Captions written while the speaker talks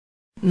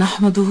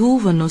نحمده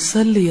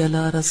ونصلي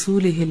على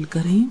رسوله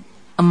الكريم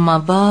اما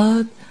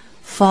بعد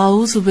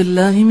فاعوذ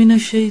بالله من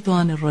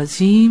الشيطان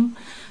الرجيم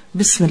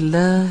بسم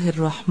الله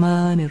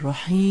الرحمن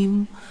الرحيم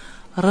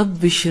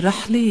رب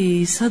اشرح لي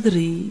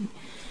صدري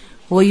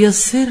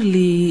ويسر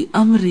لي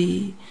امري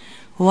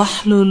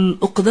واحلل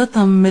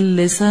عقدة من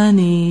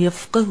لساني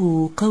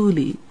يفقهوا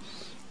قولي.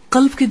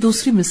 قلب کی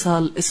دوسری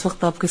مثال اس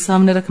وقت آپ کے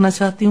سامنے رکھنا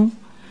چاہتی ہوں.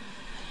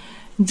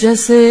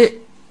 جیسے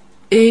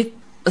ایک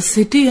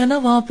سٹی ہے نا،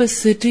 وہاں پہ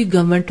سٹی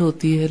گورنمنٹ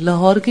ہوتی ہے.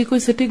 لاہور کی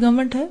کوئی سٹی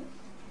گورنمنٹ ہے؟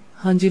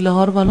 ہاں جی،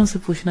 لاہور والوں سے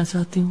پوچھنا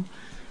چاہتی ہوں،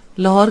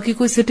 لاہور کی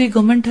کوئی سٹی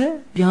گورنمنٹ ہے؟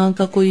 یہاں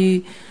کا کوئی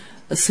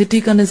سٹی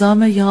کا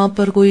نظام ہے؟ یہاں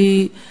پر کوئی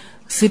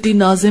سٹی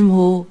ناظم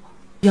ہو،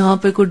 یہاں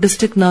پہ کوئی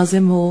ڈسٹرکٹ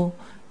ناظم ہو،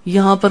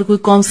 یہاں پر کوئی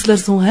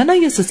کونسلرز ہوں، ہے نا؟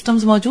 یہ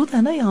سسٹمز موجود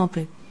ہے نا یہاں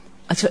پہ.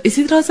 اچھا،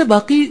 اسی طرح سے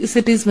باقی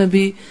سٹیز میں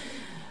بھی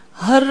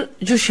ہر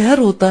جو شہر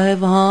ہوتا ہے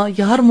وہاں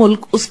یا ہر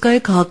ملک اس کا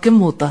ایک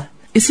حاکم ہوتا ہے.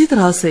 اسی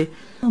طرح سے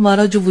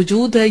ہمارا جو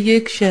وجود ہے یہ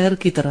ایک شہر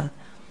کی طرح.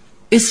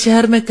 اس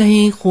شہر میں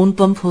کہیں خون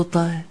پمپ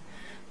ہوتا ہے،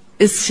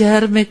 اس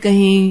شہر میں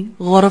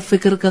کہیں غور و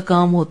فکر کا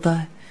کام ہوتا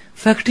ہے،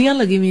 فیکٹریاں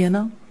لگی ہوئی ہیں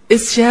نا.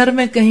 اس شہر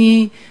میں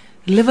کہیں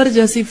لیور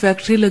جیسی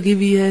فیکٹری لگی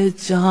ہوئی ہے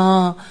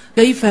جہاں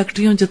کئی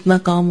فیکٹریوں جتنا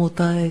کام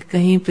ہوتا ہے.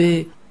 کہیں پہ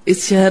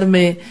اس شہر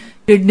میں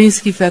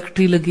کڈنیز کی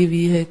فیکٹری لگی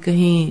ہوئی ہے،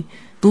 کہیں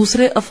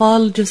دوسرے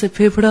افعال جیسے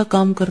پھیپھڑا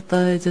کام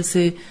کرتا ہے،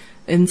 جیسے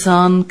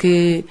انسان کے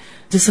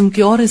جسم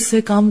کے اور حصے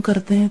کام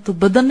کرتے ہیں. تو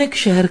بدن ایک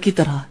شہر کی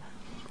طرح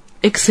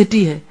ایک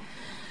سٹی ہے.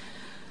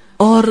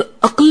 اور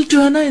عقل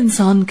جو ہے نا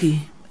انسان کی،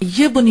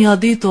 یہ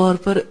بنیادی طور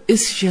پر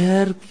اس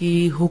شہر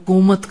کی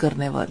حکومت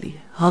کرنے والی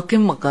ہے.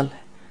 حاکم عقل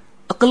ہے.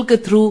 عقل کے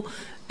تھرو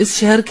اس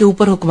شہر کے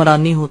اوپر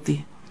حکمرانی ہوتی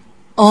ہے.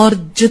 اور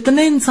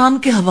جتنے انسان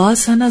کے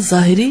حواس ہیں نا،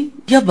 ظاہری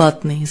یا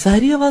باطنی.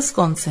 ظاہری حواس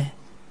کون سے ہیں؟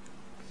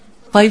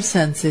 5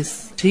 سینسز،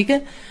 ٹھیک ہے.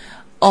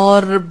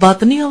 اور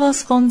باطنی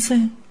حواس کون سے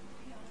ہیں؟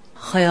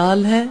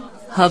 خیال ہے،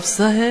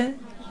 حفظہ ہے،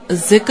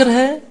 ذکر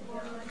ہے،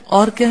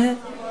 اور کیا ہے؟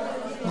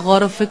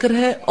 غور و فکر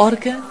ہے، اور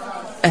کیا ہے؟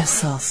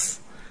 احساس.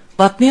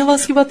 باطنی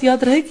حواس کی بات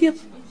یاد رہے گی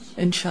اب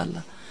انشاءاللہ.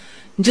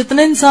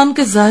 جتنے انسان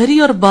کے ظاہری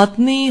اور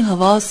باطنی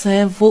حواس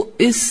ہیں وہ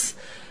اس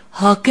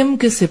حاکم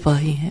کے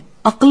سپاہی ہیں،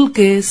 عقل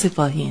کے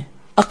سپاہی ہیں.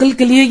 عقل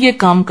کے لیے یہ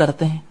کام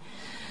کرتے ہیں.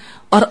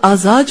 اور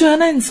اعضاء جو ہے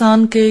نا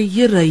انسان کے،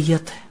 یہ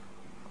رعیت ہے،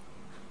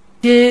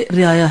 یہ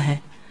رعایا ہے.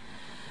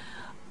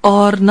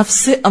 اور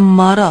نفس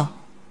امارہ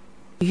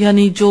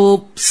یعنی جو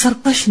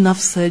سرکش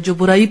نفس ہے، جو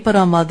برائی پر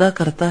آمادہ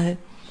کرتا ہے،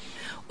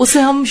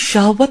 اسے ہم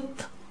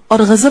شہوت اور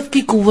غضب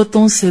کی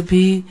قوتوں سے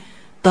بھی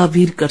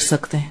تعبیر کر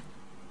سکتے ہیں.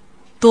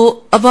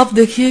 تو اب آپ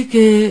دیکھیے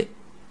کہ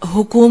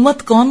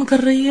حکومت کون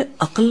کر رہی ہے؟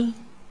 عقل.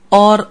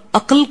 اور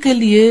عقل کے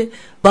لیے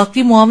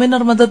باقی معاون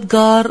اور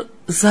مددگار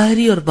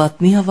ظاہری اور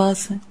باطنی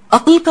حواس ہیں.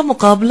 عقل کا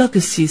مقابلہ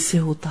کس چیز سے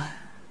ہوتا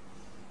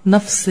ہے؟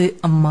 نفس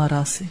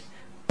امارہ سے،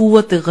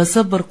 قوت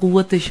غضب اور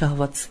قوت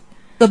شہوت سے.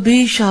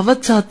 کبھی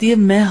شہوت چاہتی ہے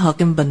میں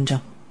حاکم بن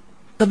جاؤں،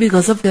 کبھی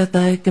غضب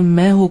کہتا ہے کہ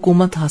میں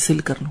حکومت حاصل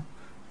کر لوں،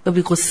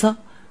 کبھی غصہ،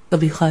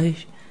 کبھی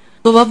خواہش.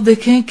 تو آپ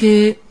دیکھیں کہ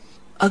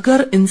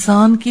اگر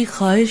انسان کی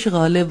خواہش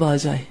غالب آ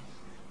جائے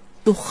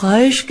تو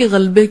خواہش کے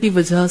غلبے کی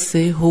وجہ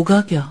سے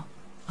ہوگا کیا؟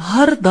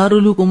 ہر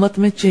دارالحکومت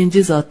میں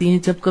چینجز آتی ہیں.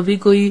 جب کبھی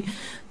کوئی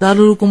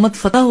دارالحکومت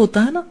فتح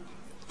ہوتا ہے نا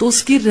تو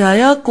اس کی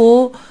رعایا کو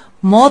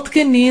موت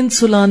کے نیند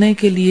سلانے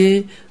کے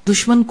لیے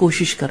دشمن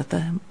کوشش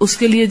کرتا ہے. اس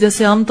کے لیے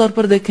جیسے عام طور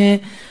پر دیکھیں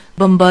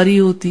بمباری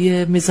ہوتی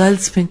ہے،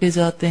 میزائلز پھینکے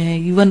جاتے ہیں،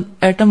 ایون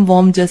ایٹم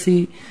بام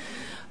جیسی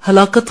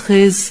ہلاکت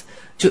خیز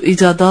جو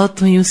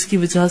ایجادات ہوئی اس کی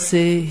وجہ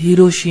سے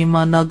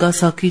ہیروشیما،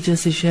 ناگاساکی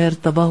جیسے شہر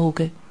تباہ ہو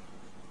گئے.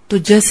 تو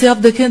جیسے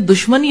آپ دیکھیں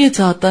دشمن یہ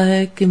چاہتا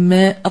ہے کہ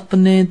میں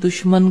اپنے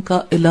دشمن کا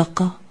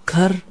علاقہ،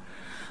 گھر،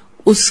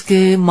 اس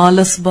کے مال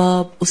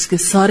اسباب، اس کے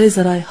سارے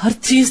ذرائع، ہر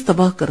چیز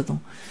تباہ کر دوں.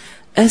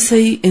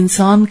 ایسے ہی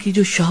انسان کی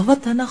جو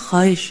شہوت ہے نا،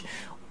 خواہش،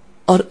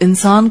 اور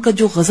انسان کا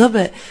جو غضب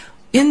ہے،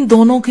 ان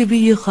دونوں کی بھی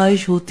یہ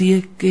خواہش ہوتی ہے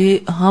کہ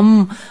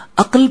ہم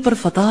عقل پر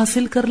فتح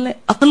حاصل کر لیں،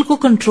 عقل کو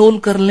کنٹرول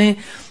کر لیں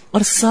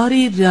اور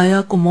ساری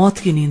رعایا کو موت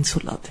کی نیند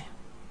سلا دیں،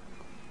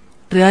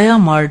 رعایا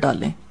مار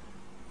ڈالیں.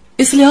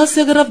 اس لحاظ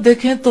سے اگر آپ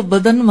دیکھیں تو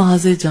بدن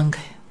محاذ جنگ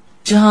ہے،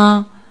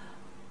 جہاں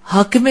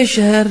حاکم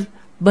شہر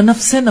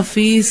بنفس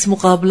نفیس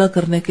مقابلہ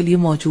کرنے کے لیے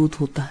موجود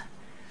ہوتا ہے.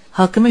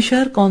 حاکم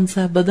شہر کون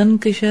سا ہے؟ بدن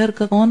کے شہر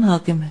کا کون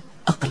حاکم ہے؟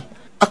 عقل.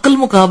 عقل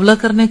مقابلہ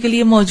کرنے کے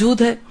لیے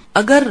موجود ہے.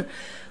 اگر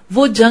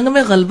وہ جنگ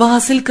میں غلبہ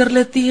حاصل کر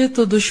لیتی ہے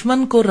تو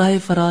دشمن کو راہ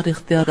فرار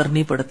اختیار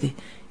کرنی پڑتی،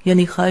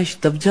 یعنی خواہش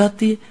دب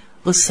جاتی ہے،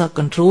 غصہ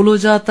کنٹرول ہو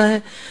جاتا ہے.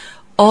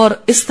 اور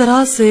اس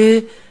طرح سے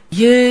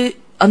یہ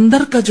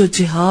اندر کا جو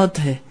جہاد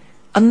ہے،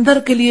 اندر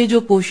کے لیے جو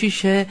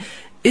کوشش ہے،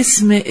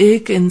 اس میں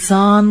ایک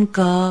انسان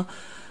کا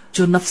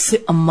جو نفس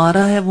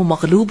امارہ ہے وہ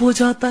مغلوب ہو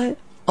جاتا ہے،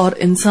 اور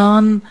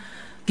انسان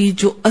کی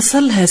جو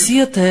اصل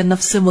حیثیت ہے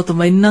نفس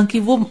مطمئنہ کی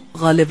وہ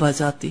غالب آ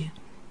جاتی ہے.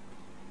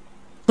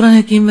 قرآن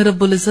حکیم میں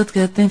رب العزت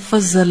کہتے ہیں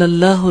فضل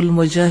اللہ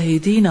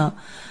المجاہدین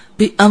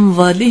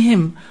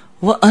باموالہم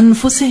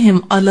وانفسہم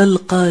علی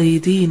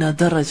القائدین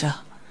درجہ.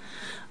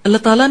 اللہ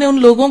تعالیٰ نے ان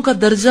لوگوں کا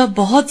درجہ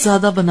بہت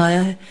زیادہ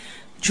بنایا ہے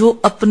جو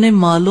اپنے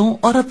مالوں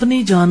اور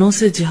اپنی جانوں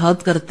سے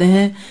جہاد کرتے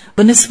ہیں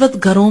بنسبت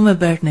گھروں میں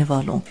بیٹھنے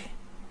والوں کے.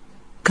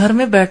 گھر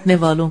میں بیٹھنے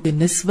والوں کی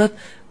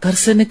نسبت گھر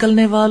سے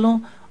نکلنے والوں،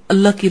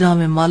 اللہ کی راہ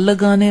میں مال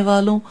لگانے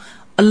والوں،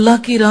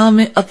 اللہ کی راہ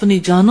میں اپنی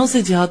جانوں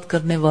سے جہاد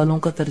کرنے والوں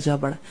کا درجہ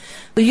بڑھا.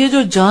 تو یہ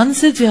جو جان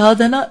سے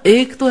جہاد ہے نا،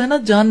 ایک تو ہے نا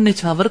جان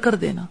نچھاور کر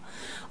دینا،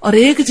 اور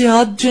ایک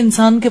جہاد جو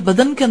انسان کے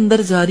بدن کے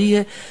اندر جاری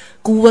ہے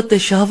قوت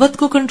شہوت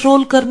کو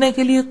کنٹرول کرنے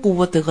کے لیے،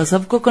 قوت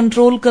غضب کو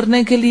کنٹرول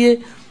کرنے کے لیے.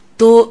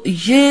 تو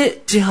یہ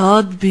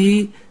جہاد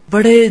بھی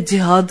بڑے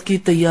جہاد کی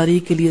تیاری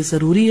کے لیے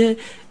ضروری ہے.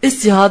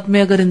 اس جہاد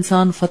میں اگر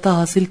انسان فتح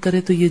حاصل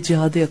کرے تو یہ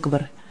جہاد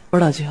اکبر ہے،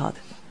 بڑا جہاد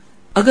ہے.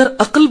 اگر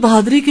عقل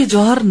بہادری کے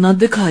جوہر نہ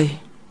دکھائے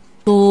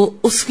تو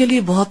اس کے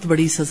لیے بہت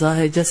بڑی سزا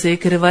ہے. جیسے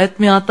ایک روایت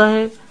میں آتا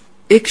ہے،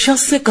 ایک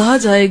شخص سے کہا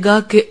جائے گا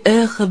کہ اے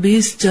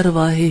خبیث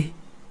چرواہے،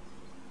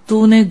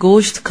 تو نے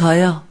گوشت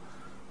کھایا،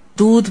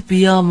 دودھ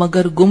پیا،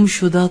 مگر گم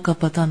شدہ کا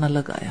پتہ نہ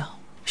لگایا،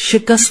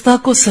 شکستہ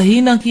کو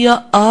صحیح نہ کیا،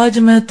 آج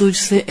میں تجھ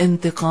سے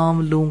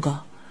انتقام لوں گا.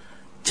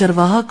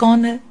 چرواہا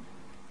کون ہے؟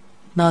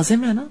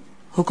 ناظم ہے نا،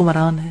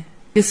 حکمران ہے.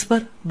 کس پر؟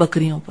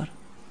 بکریوں پر.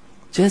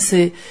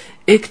 جیسے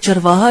ایک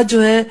چرواہا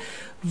جو ہے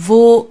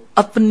وہ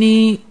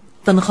اپنی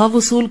تنخواہ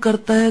وصول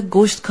کرتا ہے،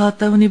 گوشت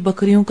کھاتا ہے، انہیں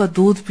بکریوں کا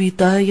دودھ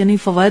پیتا ہے، یعنی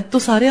فوائد تو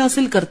سارے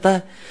حاصل کرتا ہے،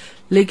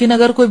 لیکن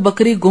اگر کوئی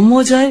بکری گم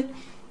ہو جائے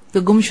تو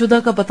گمشدہ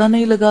کا پتہ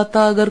نہیں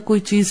لگاتا. اگر کوئی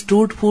چیز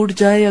ٹوٹ پھوٹ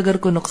جائے، اگر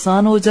کوئی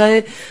نقصان ہو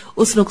جائے،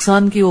 اس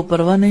نقصان کی وہ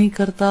پرواہ نہیں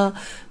کرتا.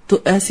 تو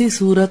ایسی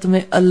صورت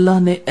میں اللہ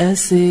نے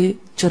ایسے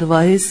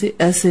چرواہے سے،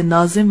 ایسے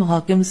ناظم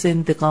حاکم سے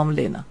انتقام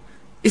لینا.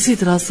 اسی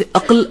طرح سے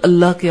عقل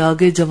اللہ کے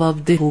آگے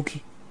جواب دہ ہوگی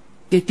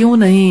کہ کیوں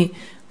نہیں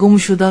گم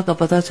شدہ کا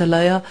پتہ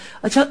چلایا.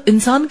 اچھا،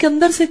 انسان کے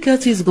اندر سے کیا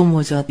چیز گم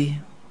ہو جاتی ہے؟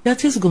 کیا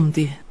چیز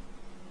گمتی ہے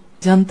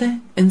جانتے ہیں؟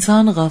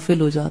 انسان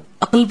غافل ہو جاتا،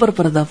 عقل پر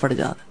پردہ پڑ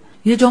جاتا.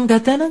 یہ جو ہم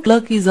کہتے ہیں نا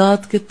اللہ کی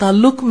ذات کے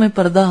تعلق میں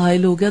پردہ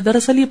حائل ہو گیا،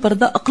 دراصل یہ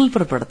پردہ عقل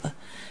پر پڑتا ہے.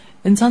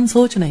 انسان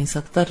سوچ نہیں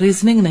سکتا،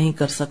 ریزننگ نہیں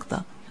کر سکتا.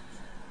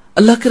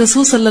 اللہ کے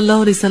رسول صلی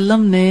اللہ علیہ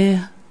وسلم نے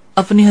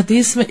اپنی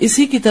حدیث میں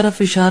اسی کی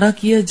طرف اشارہ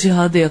کیا،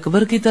 جہاد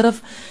اکبر کی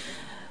طرف.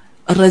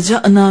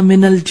 رجعنا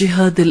من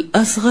الجہاد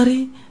الاصغر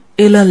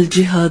الى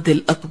الجہاد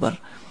الاکبر،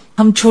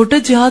 ہم چھوٹے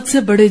جہاد سے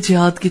بڑے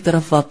جہاد کی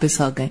طرف واپس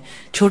آ گئے.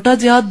 چھوٹا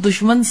جہاد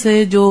دشمن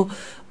سے جو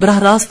براہ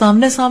راست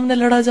آمنے سامنے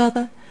لڑا جاتا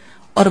ہے،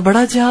 اور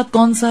بڑا جہاد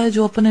کون سا ہے؟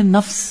 جو اپنے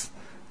نفس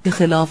کے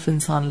خلاف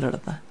انسان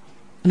لڑتا ہے.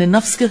 اپنے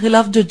نفس کے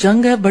خلاف جو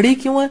جنگ ہے بڑی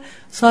کیوں ہے؟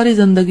 ساری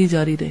زندگی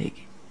جاری رہے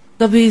گی،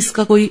 کبھی اس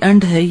کا کوئی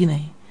اینڈ ہے ہی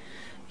نہیں.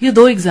 یہ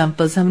دو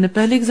ایگزامپلز ہم نے.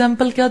 پہلی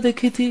ایگزامپل کیا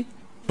دیکھی تھی؟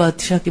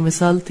 بادشاہ کی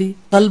مثال تھی،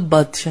 قلب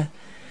بادشاہ.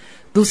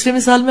 دوسری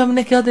مثال میں ہم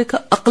نے کیا دیکھا؟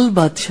 عقل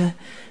بادشاہ.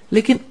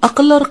 لیکن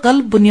عقل اور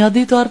قلب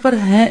بنیادی طور پر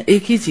ہیں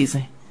ایک ہی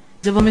چیزیں.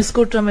 جب ہم اس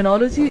کو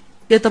ٹرمینالوجی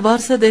کے اعتبار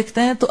سے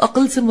دیکھتے ہیں تو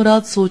عقل سے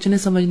مراد سوچنے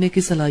سمجھنے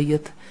کی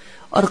صلاحیت ہے،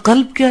 اور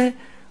قلب کیا ہے؟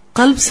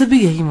 قلب سے بھی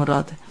یہی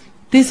مراد ہے.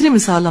 تیسری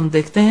مثال ہم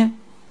دیکھتے ہیں.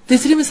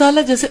 تیسری مثال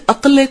ہے جیسے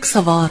عقل ایک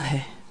سوار ہے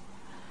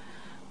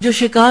جو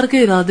شکار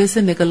کے ارادے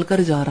سے نکل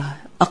کر جا رہا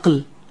ہے، عقل،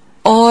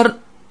 اور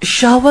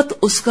شہوت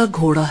اس کا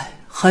گھوڑا ہے،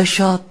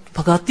 خواہشات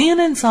بھگاتی ہیں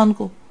نا انسان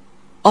کو،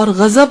 اور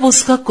غضب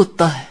اس کا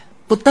کتا ہے.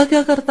 کتا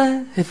کیا کرتا ہے؟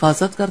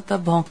 حفاظت کرتا ہے،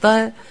 بھونکتا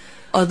ہے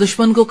اور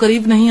دشمن کو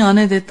قریب نہیں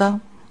آنے دیتا.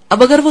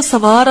 اب اگر وہ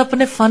سوار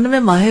اپنے فن میں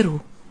ماہر ہو،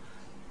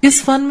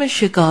 کس فن میں؟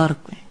 شکار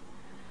میں،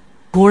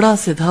 گھوڑا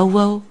سدھا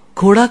ہوا ہو.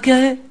 گھوڑا کیا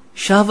ہے؟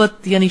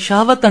 شہوت، یعنی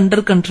شہوت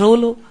انڈر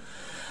کنٹرول ہو،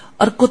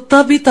 اور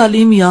کتا بھی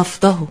تعلیم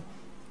یافتہ ہو،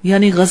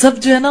 یعنی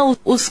غضب جو ہے نا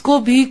اس کو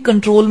بھی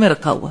کنٹرول میں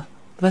رکھا ہوا.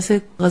 ویسے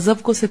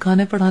غضب کو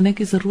سکھانے پڑھانے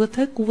کی ضرورت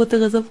ہے. قوت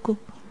غضب کو،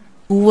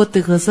 قوت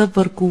غضب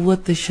اور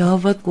قوت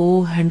شہوت کو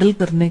ہینڈل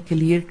کرنے کے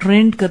لیے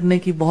ٹرینڈ کرنے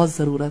کی بہت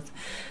ضرورت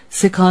ہے،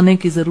 سکھانے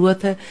کی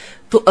ضرورت ہے.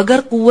 تو اگر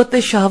قوت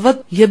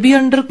شہوت یہ بھی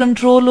انڈر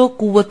کنٹرول ہو،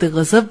 قوت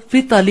غضب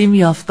بھی تعلیم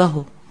یافتہ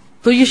ہو،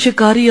 تو یہ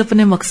شکاری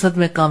اپنے مقصد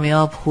میں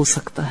کامیاب ہو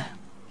سکتا ہے.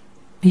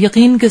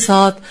 یقین کے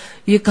ساتھ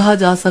یہ کہا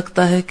جا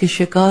سکتا ہے کہ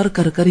شکار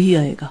کر کر ہی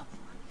آئے گا،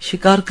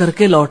 شکار کر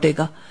کے لوٹے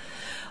گا.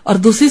 اور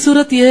دوسری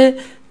صورت یہ ہے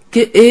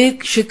کہ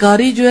ایک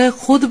شکاری جو ہے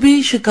خود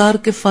بھی شکار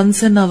کے فن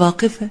سے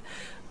ناواقف ہے.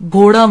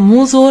 گھوڑا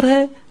منہ زور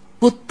ہے،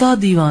 کتا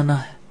دیوانہ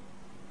ہے.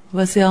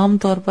 ویسے عام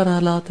طور پر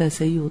حالات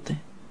ایسے ہی ہوتے ہیں،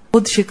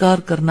 خود شکار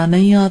کرنا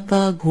نہیں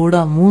آتا،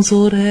 گھوڑا منہ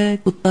زور ہے،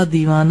 کتا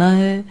دیوانہ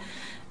ہے.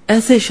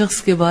 ایسے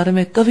شخص کے بارے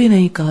میں کبھی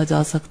نہیں کہا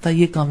جا سکتا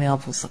یہ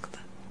کامیاب ہو سکتا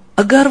ہے.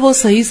 اگر وہ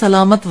صحیح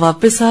سلامت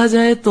واپس آ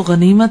جائے تو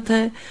غنیمت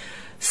ہے.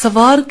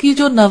 سوار کی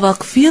جو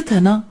ناواقفیت ہے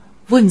نا،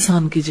 وہ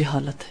انسان کی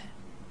جہالت ہے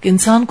کہ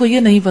انسان کو یہ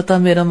نہیں پتا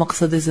میرا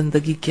مقصد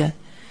زندگی کیا ہے،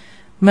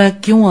 میں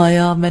کیوں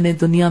آیا، میں نے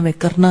دنیا میں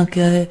کرنا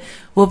کیا ہے.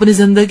 وہ اپنی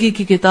زندگی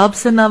کی کتاب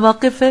سے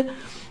ناواقف ہے.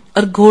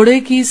 اور گھوڑے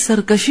کی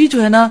سرکشی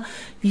جو ہے نا،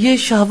 یہ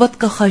شہوت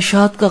کا،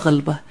 خواہشات کا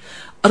غلبہ ہے.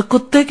 اور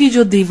کتے کی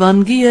جو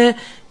دیوانگی ہے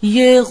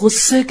یہ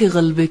غصے کے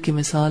غلبے کی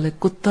مثال ہے.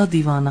 کتا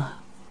دیوانہ ہے.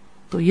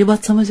 تو یہ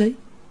بات سمجھ آئی؟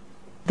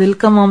 دل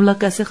کا معاملہ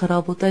کیسے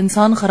خراب ہوتا ہے،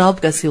 انسان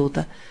خراب کیسے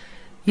ہوتا ہے.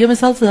 یہ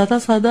مثال زیادہ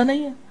سادہ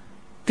نہیں ہے.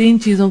 3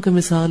 چیزوں کی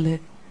مثال ہے.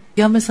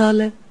 کیا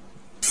مثال ہے؟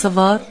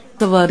 سوار،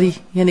 سواری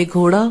یعنی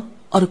گھوڑا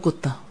اور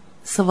کتا.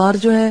 سوار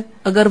جو ہے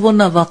اگر وہ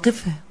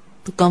ناواقف ہے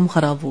تو کام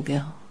خراب ہو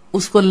گیا.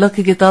 اس کو اللہ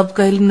کی کتاب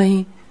کا علم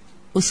نہیں،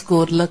 اس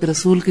کو اللہ کے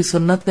رسول کی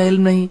سنت کا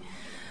علم نہیں،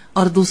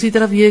 اور دوسری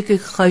طرف یہ کہ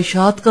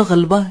خواہشات کا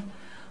غلبہ ہے،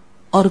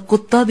 اور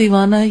کتا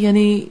دیوانہ ہے،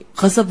 یعنی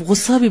غضب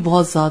غصہ بھی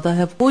بہت زیادہ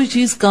ہے، کوئی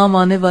چیز کام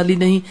آنے والی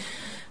نہیں،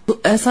 تو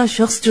ایسا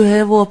شخص جو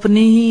ہے وہ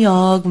اپنی ہی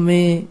آگ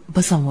میں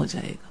بھسم ہو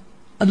جائے گا۔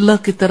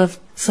 اللہ کی طرف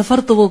سفر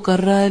تو وہ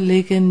کر رہا ہے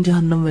لیکن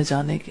جہنم میں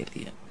جانے کے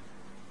لیے۔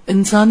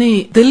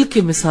 انسانی دل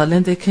کی مثالیں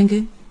دیکھیں گے،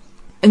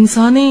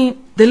 انسانی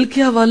دل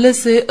کے حوالے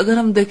سے اگر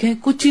ہم دیکھیں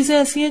کچھ چیزیں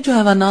ایسی ہیں جو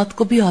حیوانات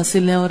کو بھی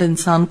حاصل ہیں اور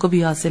انسان کو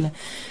بھی حاصل ہیں۔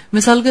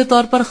 مثال کے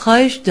طور پر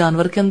خواہش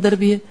جانور کے اندر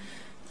بھی ہے۔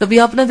 کبھی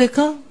آپ نے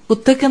دیکھا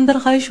کتے کے اندر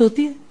خواہش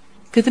ہوتی ہے؟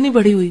 کتنی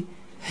بڑی ہوئی،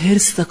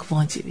 ہرس تک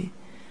پہنچی ہوئی۔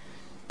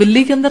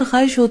 بلی کے اندر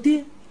خواہش ہوتی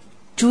ہے؟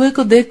 چوہے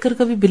کو دیکھ کر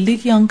کبھی بلی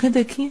کی آنکھیں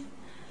دیکھی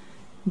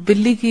ہیں؟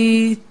 بلی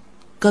کی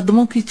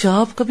قدموں کی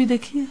چاپ کبھی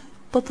دیکھی ہے؟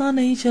 پتہ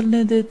نہیں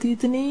چلنے دیتی،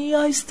 اتنی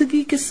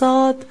آہستگی کے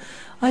ساتھ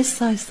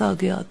آہستہ آہستہ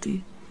آگے آتی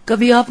ہے۔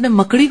 کبھی آپ نے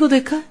مکڑی کو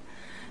دیکھا ہے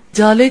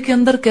جالے کے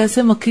اندر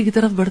کیسے مکھی کی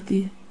طرف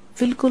بڑھتی ہے؟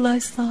 بالکل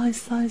آہستہ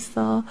آہستہ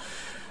آہستہ،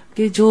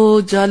 کہ جو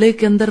جالے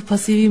کے اندر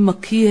پھنسی ہوئی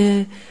مکھی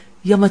ہے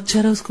یا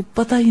مچھر ہے اس کو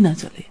پتہ ہی نہ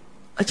چلے،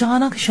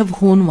 اچانک شب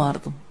خون مار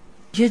دوں۔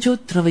 یہ جو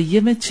رویے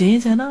میں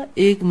چینج ہے نا،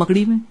 ایک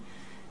مکڑی میں،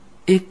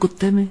 ایک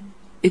کتے میں،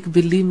 ایک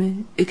بلی میں،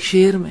 ایک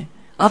شیر میں۔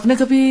 آپ نے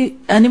کبھی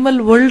اینیمل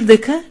ورلڈ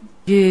دیکھا ہے؟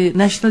 یہ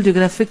نیشنل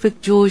جیوگرافک پہ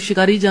جو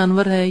شکاری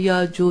جانور ہے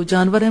یا جو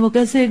جانور ہیں وہ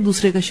کیسے ایک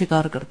دوسرے کا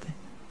شکار کرتے ہیں؟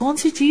 کون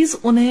سی چیز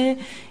انہیں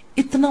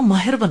اتنا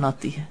ماہر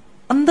بناتی ہے؟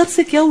 اندر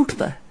سے کیا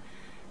اٹھتا ہے؟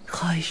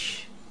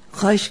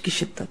 خواہش کی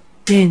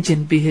شدت، change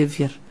in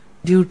behaviour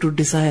due to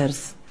desires.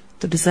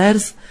 تو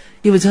ڈیزائرز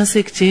کی وجہ سے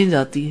ایک چینج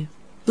آتی ہے۔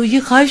 تو یہ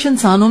خواہش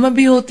انسانوں میں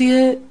بھی ہوتی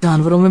ہے،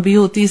 جانوروں میں بھی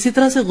ہوتی ہے۔ اسی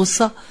طرح سے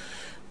غصہ،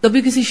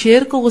 کبھی کسی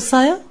شیر کو غصہ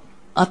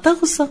آتا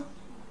غصہ،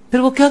 پھر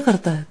وہ کیا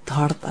کرتا ہے؟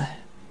 دھاڑتا ہے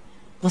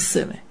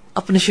غصے میں،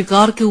 اپنے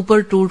شکار کے اوپر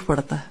ٹوٹ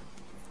پڑتا ہے۔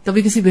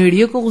 کبھی کسی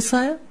بھیڑیے کو غصہ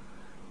آیا،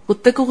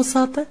 کتے کو غصہ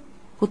آتا ہے،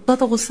 کتا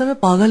تو غصے میں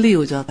پاگل ہی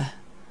ہو جاتا ہے،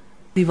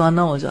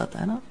 دیوانہ ہو جاتا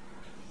ہے نا۔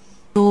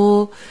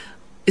 تو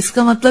اس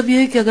کا مطلب یہ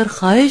ہے کہ اگر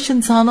خواہش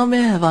انسانوں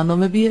میں ہے، حیوانوں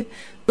میں بھی ہے،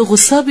 تو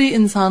غصہ بھی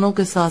انسانوں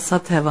کے ساتھ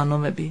ساتھ حیوانوں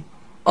میں بھی۔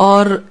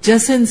 اور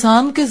جیسے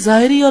انسان کے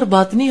ظاہری اور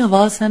باطنی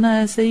حواس ہے نا،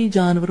 ایسے ہی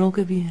جانوروں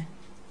کے بھی ہیں۔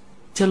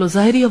 چلو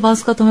ظاہری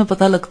حواس کا تو ہمیں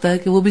پتہ لگتا ہے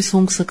کہ وہ بھی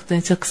سونگھ سکتے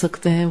ہیں، چکھ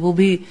سکتے ہیں، وہ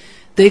بھی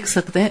دیکھ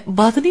سکتے ہیں۔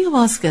 باطنی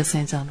حواس کیسے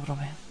ہیں جانوروں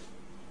میں؟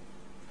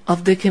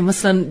 اب دیکھیں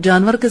مثلا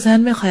جانور کے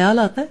ذہن میں خیال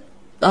آتا ہے،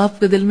 آپ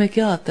کے دل میں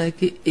کیا آتا ہے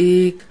کہ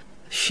ایک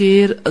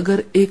شیر اگر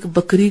ایک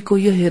بکری کو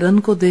یا ہرن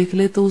کو دیکھ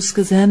لے تو اس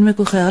کے ذہن میں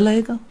کوئی خیال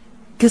آئے گا؟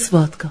 کس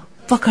بات کا؟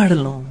 پکڑ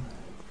لوں،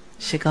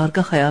 شکار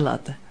کا خیال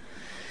آتا ہے۔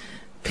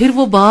 پھر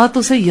وہ بات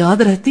اسے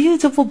یاد رہتی ہے،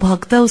 جب وہ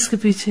بھاگتا ہے اس کے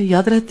پیچھے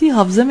یاد رہتی ہے،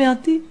 حافظے میں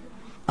آتی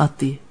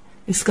ہے۔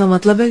 اس کا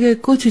مطلب ہے کہ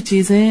کچھ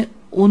چیزیں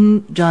ان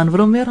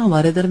جانوروں میں اور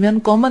ہمارے درمیان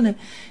کامن ہے،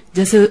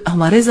 جیسے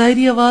ہمارے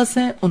ظاہری حواس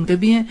ہیں ان کے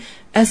بھی ہیں،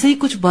 ایسے ہی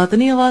کچھ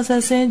باطنی حواس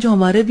ایسے ہیں جو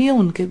ہمارے بھی ہیں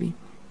ان کے بھی۔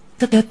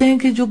 تو کہتے ہیں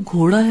کہ جو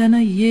گھوڑا ہے نا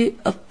یہ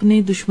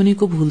اپنی دشمنی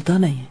کو بھولتا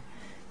نہیں ہے،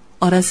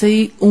 اور ایسے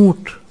ہی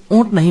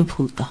اونٹ نہیں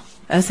بھولتا،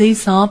 ایسے ہی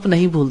سانپ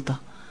نہیں بھولتا۔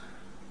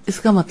 اس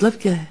کا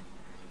مطلب کیا ہے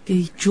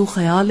کہ جو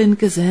خیال ان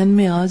کے ذہن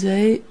میں آ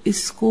جائے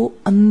اس کو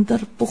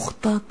اندر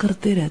پختہ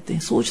کرتے رہتے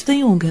ہیں، سوچتے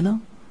ہی ہوں گے نا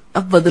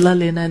اب بدلہ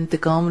لینا،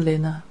 انتقام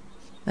لینا۔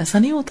 ایسا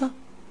نہیں ہوتا؟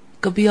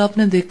 کبھی آپ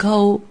نے دیکھا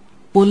ہو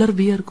پولر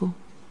بیئر کو،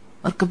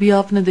 اور کبھی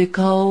آپ نے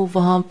دیکھا ہو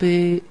وہاں پہ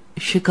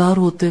شکار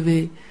ہوتے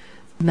ہوئے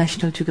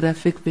نیشنل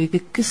جیوگرافک پہ کہ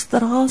کس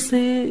طرح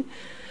سے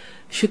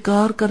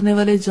شکار کرنے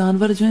والے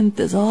جانور جو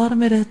انتظار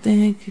میں رہتے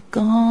ہیں کہ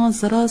کہاں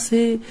ذرا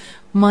سے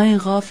مائیں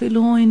غافل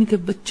ہوں ان کے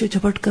بچے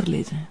جھپٹ کر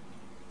لے جائیں،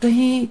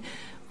 کہیں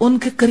ان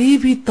کے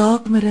قریب ہی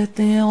طاق میں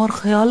رہتے ہیں، اور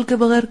خیال کے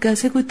بغیر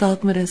کیسے کوئی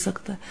طاق میں رہ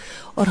سکتا ہے،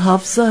 اور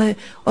حافظہ ہے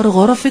اور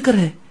غور و فکر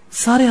ہے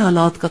سارے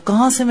حالات کا،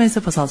 کہاں سے میں اسے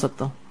پھنسا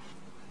سکتا ہوں۔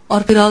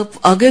 اور پھر آپ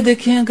آگے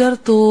دیکھیں اگر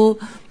تو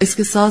اس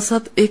کے ساتھ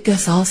ساتھ ایک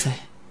احساس ہے،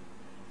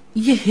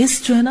 یہ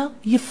حس جو ہے نا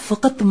یہ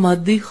فقط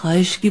مادی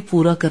خواہش کی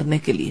پورا کرنے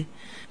کے لیے،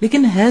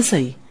 لیکن ہے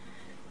صحیح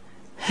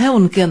ہے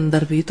ان کے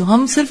اندر بھی۔ تو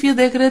ہم صرف یہ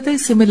دیکھ رہے تھے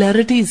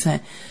سملیرٹیز ہیں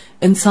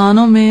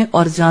انسانوں میں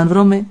اور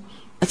جانوروں میں۔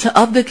 اچھا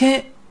آپ دیکھیں،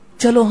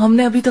 چلو ہم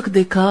نے ابھی تک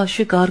دیکھا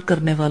شکار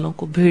کرنے والوں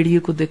کو، بھیڑیے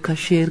کو دیکھا،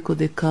 شیر کو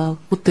دیکھا،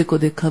 کتے کو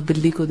دیکھا،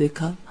 بلی کو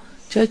دیکھا،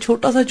 چاہے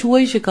چھوٹا سا چوہا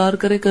ہی شکار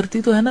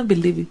کرتی تو ہے نا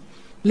بلی بھی۔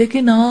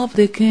 لیکن آپ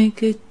دیکھیں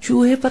کہ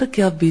چوہے پر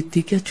کیا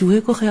بیتتی، کیا چوہے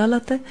کو خیال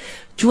آتا ہے؟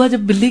 چوہا جب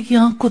بلی کی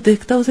آنکھ کو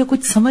دیکھتا ہے اسے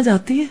کچھ سمجھ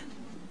آتی ہے؟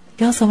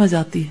 کیا سمجھ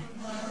آتی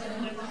ہے؟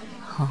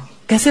 ہاں،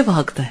 کیسے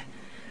بھاگتا ہے،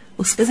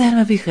 اس کے ذہن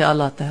میں بھی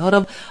خیال آتا ہے۔ اور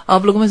اب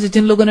آپ لوگوں میں سے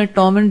جن لوگوں نے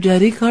ٹام اینڈ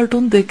جیری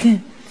کارٹون دیکھیں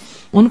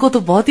ان کو تو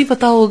بہت ہی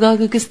پتا ہوگا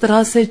کہ کس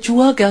طرح سے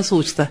چوہا کیا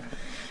سوچتا ہے،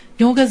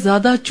 کیونکہ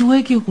زیادہ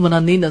چوہے کی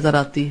حکمرانی نظر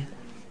آتی ہے۔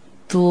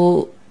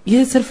 تو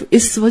یہ صرف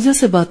اس وجہ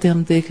سے باتیں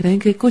ہم دیکھ رہے ہیں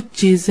کہ کچھ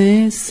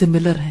چیزیں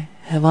سملر ہیں،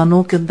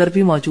 حیوانوں کے اندر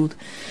بھی موجود،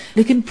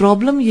 لیکن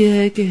پرابلم یہ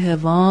ہے کہ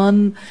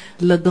حیوان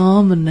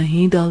لگام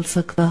نہیں ڈال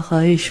سکتا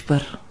خواہش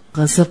پر،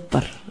 غضب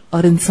پر،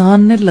 اور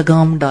انسان نے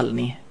لگام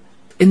ڈالنی ہے۔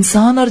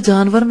 انسان اور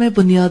جانور میں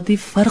بنیادی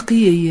فرق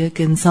ہی یہی ہے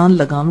کہ انسان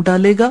لگام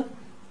ڈالے گا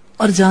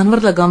اور جانور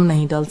لگام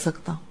نہیں ڈال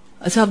سکتا۔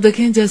 اچھا آپ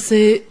دیکھیں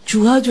جیسے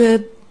چوہا جو ہے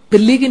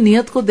بلی کی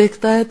نیت کو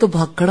دیکھتا ہے تو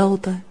بھاگ کھڑا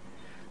ہوتا ہے،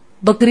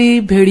 بکری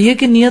بھیڑیے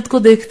کی نیت کو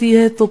دیکھتی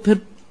ہے تو پھر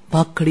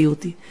بھاگ کھڑی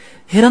ہوتی،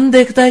 ہرن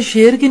دیکھتا ہے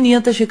شیر کی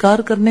نیت ہے شکار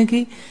کرنے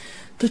کی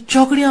تو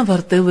چوکڑیاں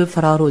بھرتے ہوئے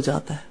فرار ہو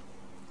جاتا ہے۔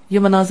 یہ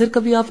مناظر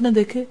کبھی آپ نے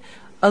دیکھے؟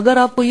 اگر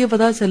آپ کو یہ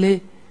پتا چلے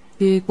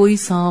کہ کوئی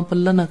سانپ،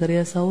 اللہ نہ کرے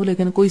ایسا ہو،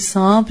 لیکن کوئی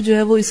سانپ جو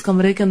ہے وہ اس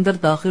کمرے کے اندر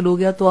داخل ہو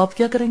گیا تو آپ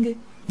کیا کریں گے؟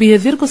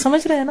 بیہیویئر کو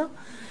سمجھ رہے ہیں نا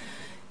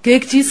کہ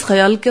ایک چیز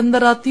خیال کے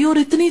اندر آتی ہے اور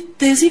اتنی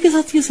تیزی کے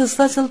ساتھ یہ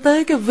سلسلہ چلتا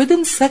ہے کہ ود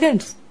ان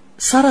سیکنڈز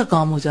سارا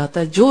کام ہو جاتا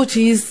ہے۔ جو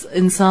چیز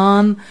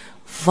انسان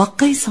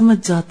واقعی سمجھ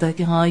جاتا ہے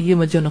کہ ہاں یہ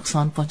مجھے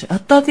نقصان پہنچا،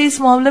 حتیٰ کہ اس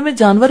معاملے میں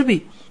جانور بھی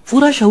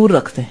پورا شعور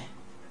رکھتے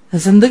ہیں،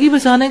 زندگی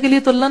بچانے کے لیے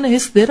تو اللہ نے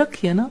حص دے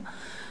رکھی ہے نا،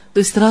 تو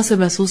اس طرح سے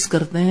محسوس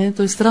کرتے ہیں۔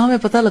 تو اس طرح ہمیں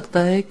پتہ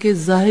لگتا ہے کہ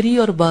ظاہری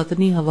اور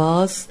باطنی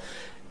حواس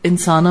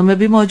انسانوں میں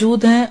بھی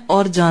موجود ہیں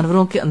اور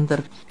جانوروں کے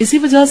اندر بھی۔ اسی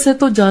وجہ سے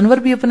تو جانور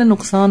بھی اپنے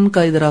نقصان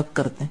کا ادراک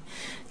کرتے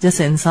ہیں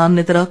جیسے انسان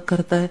ادراک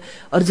کرتا ہے،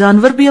 اور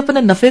جانور بھی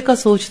اپنے نفع کا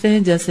سوچتے ہیں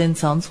جیسے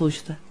انسان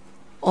سوچتا ہے۔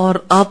 اور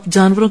آپ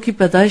جانوروں کی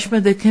پیدائش میں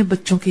دیکھیں،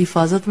 بچوں کی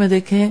حفاظت میں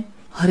دیکھیں،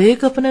 ہر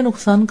ایک اپنے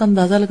نقصان کا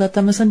اندازہ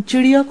لگاتا ہے۔ مثلا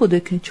چڑیا کو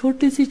دیکھیں،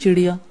 چھوٹی سی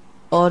چڑیا،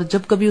 اور جب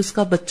کبھی اس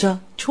کا بچہ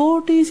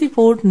چھوٹی سی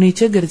پوٹ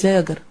نیچے گر جائے،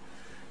 اگر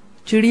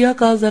چڑیا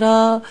کا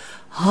ذرا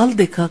حال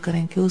دیکھا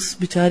کریں کہ اس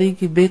بیچاری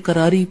کی بے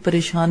قراری،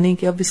 پریشانی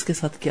کہ اب اس کے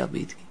ساتھ کیا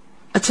بیت گئی۔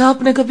 اچھا،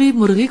 آپ نے کبھی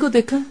مرغی کو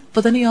دیکھا؟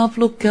 پتہ نہیں آپ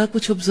لوگ کیا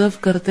کچھ آبزرو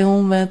کرتے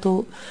ہوں، میں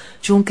تو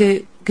چونکہ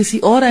کسی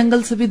اور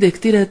اینگل سے بھی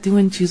دیکھتی رہتی ہوں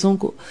ان چیزوں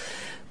کو۔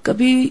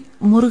 کبھی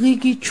مرغی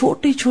کی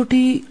چھوٹی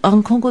چھوٹی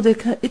آنکھوں کو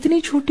دیکھا؟ اتنی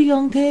چھوٹی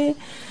آنکھیں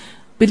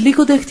بلی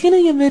کو دیکھتی ہے نا،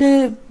 یہ میرے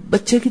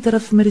بچے کی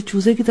طرف، میرے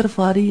چوزے کی طرف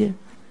آ رہی ہے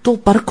تو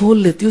پر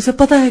کھول لیتی، اسے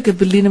پتا ہے کہ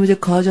بلی نے مجھے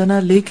کھا جانا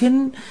ہے،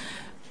 لیکن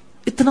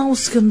اتنا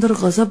اس کے اندر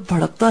غضب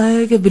بھڑکتا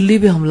ہے کہ بلی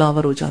بھی حملہ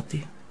آور ہو جاتی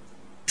ہے۔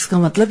 اس کا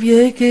مطلب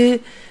یہ ہے کہ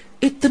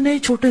اتنے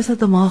چھوٹے سے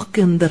دماغ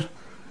کے اندر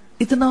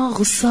اتنا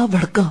غصہ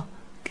بھڑکا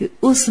کہ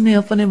اس نے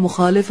اپنے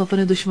مخالف،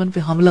 اپنے دشمن پہ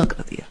حملہ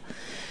کر دیا۔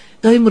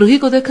 کبھی مرغی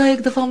کو دیکھا؟ ایک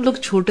دفعہ ہم لوگ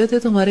چھوٹے تھے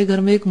تو ہمارے گھر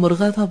میں ایک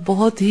مرغا تھا،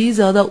 بہت ہی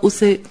زیادہ،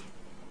 اسے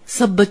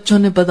سب بچوں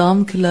نے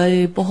بادام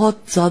کھلائے، بہت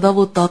زیادہ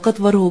وہ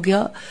طاقتور ہو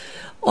گیا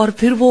اور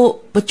پھر وہ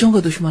بچوں کا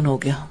دشمن ہو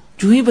گیا۔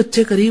 جو ہی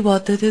بچے قریب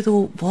آتے تھے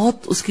تو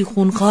بہت اس کی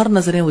خونخوار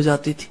نظریں ہو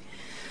جاتی تھی۔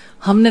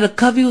 ہم نے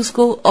رکھا بھی اس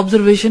کو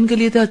آبزرویشن کے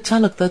لیے تھا، اچھا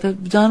لگتا تھا،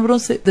 جانوروں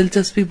سے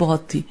دلچسپی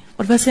بہت تھی،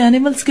 اور ویسے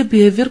اینیملز کے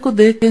بیہیویئر کو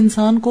دیکھ کے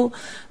انسان کو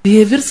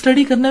بیہیویئر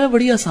اسٹڈی کرنے میں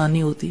بڑی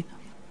آسانی ہوتی۔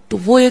 تو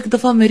وہ ایک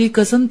دفعہ میری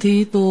کزن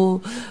تھی تو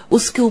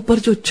اس کے اوپر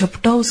جو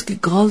چپٹا اس کی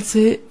گال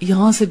سے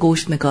یہاں سے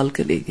گوشت نکال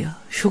کے لے گیا۔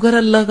 شکر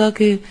اللہ کا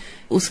کہ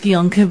اس کی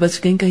آنکھیں بچ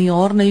گئیں، کہیں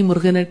اور نہیں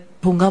مرغے نے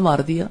ٹھونگا مار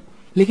دیا۔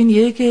 لیکن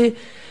یہ کہ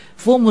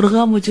وہ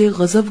مرغا مجھے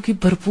غضب کی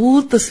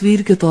بھرپور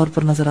تصویر کے طور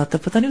پر نظر آتا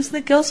ہے۔ پتہ نہیں اس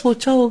نے کیا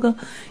سوچا ہوگا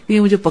کہ یہ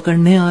مجھے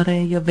پکڑنے آ رہے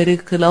ہیں یا میرے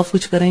خلاف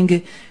کچھ کریں گے،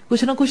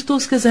 کچھ نہ کچھ تو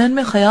اس کے ذہن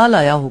میں خیال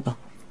آیا ہوگا۔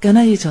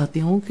 کہنا یہ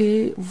چاہتی ہوں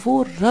کہ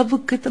وہ رب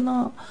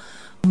کتنا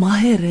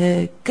ماہر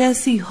ہے،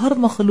 کیسی ہر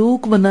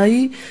مخلوق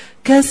بنائی،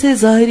 کیسے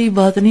ظاہری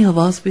باطنی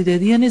حواس بھی دے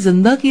دی، یعنی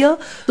زندہ کیا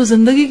تو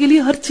زندگی کے لیے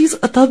ہر چیز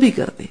عطا بھی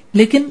کر دی۔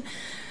 لیکن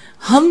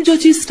ہم جو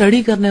چیز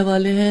اسٹڈی کرنے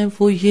والے ہیں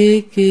وہ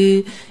یہ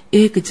کہ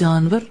ایک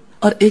جانور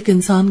اور ایک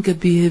انسان کے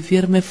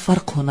بیہیویئر میں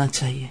فرق ہونا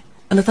چاہیے۔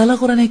 اللہ تعالیٰ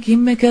قرآن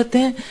حکیم میں کہتے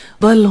ہیں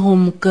بل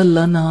ہم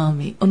کالانعام،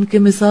 ان کے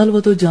مثال وہ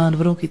تو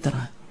جانوروں کی طرح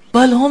ہے،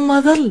 بل ہم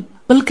اضل،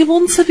 بلکہ وہ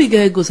ان سے بھی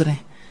گئے گزرے۔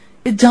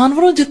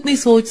 جانوروں جتنی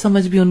سوچ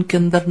سمجھ بھی ان کے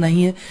اندر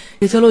نہیں ہے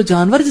کہ چلو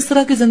جانور جس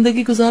طرح کی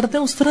زندگی گزارتے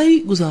ہیں اس طرح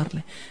ہی گزار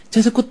لیں،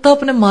 جیسے کتا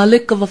اپنے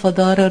مالک کا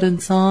وفادار ہے اور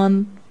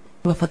انسان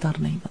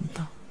وفادار نہیں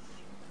بنتا،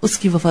 اس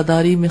کی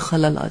وفاداری میں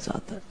خلل آ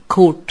جاتا ہے،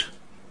 کھوٹ،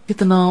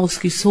 کتنا اس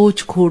کی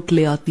سوچ کھوٹ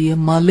لے آتی ہے،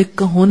 مالک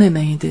کا ہونے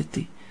نہیں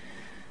دیتی۔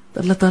 تو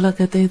اللہ تعالیٰ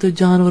کہتے ہیں تو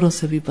جانوروں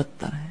سے بھی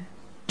بدتر ہے۔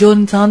 جو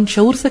انسان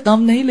شعور سے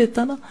کام نہیں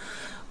لیتا نا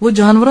وہ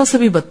جانوروں سے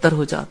بھی بدتر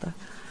ہو جاتا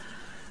ہے۔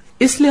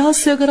 اس لحاظ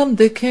سے اگر ہم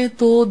دیکھیں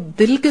تو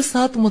دل کے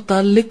ساتھ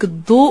متعلق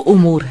دو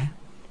امور ہیں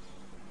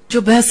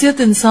جو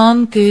بحیثیت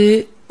انسان کے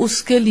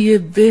اس کے لیے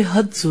بے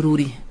حد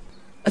ضروری ہیں۔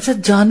 اچھا،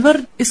 جانور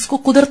اس کو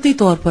قدرتی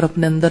طور پر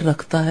اپنے اندر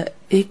رکھتا ہے،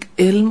 ایک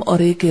علم اور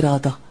ایک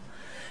ارادہ۔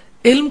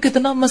 علم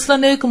کتنا؟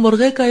 مثلا ایک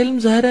مرغے کا علم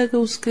ظاہر ہے کہ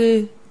اس کے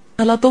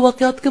حالات و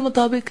واقعات کے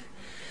مطابق ہے۔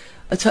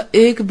 اچھا،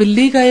 ایک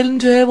بلی کا علم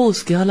جو ہے وہ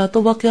اس کے حالات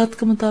و واقعات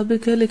کے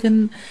مطابق ہے،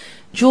 لیکن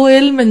جو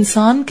علم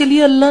انسان کے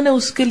لیے اللہ نے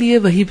اس کے لیے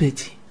وہی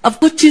بھیجی۔ اب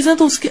کچھ چیزیں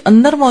تو اس کے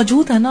اندر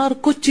موجود ہیں نا، اور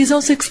کچھ چیزیں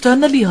اسے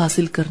ایکسٹرنلی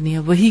حاصل کرنی ہے،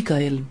 وہی کا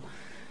علم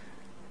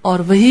اور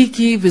وہی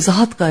کی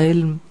وضاحت کا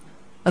علم،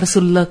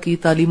 رسول اللہ کی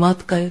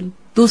تعلیمات کا علم۔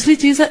 دوسری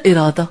چیز ہے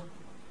ارادہ۔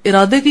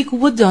 ارادے کی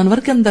قوت جانور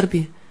کے اندر بھی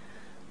ہے،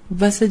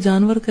 ویسے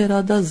جانور کا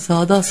ارادہ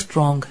زیادہ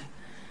اسٹرانگ ہے،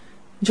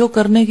 جو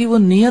کرنے کی وہ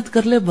نیت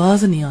کر لے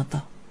باز نہیں آتا۔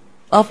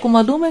 آپ کو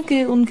معلوم ہے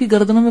کہ ان کی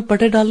گردنوں میں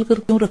پٹے ڈال کر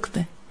کیوں رکھتے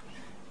ہیں؟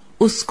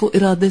 اس کو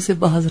ارادے سے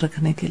باز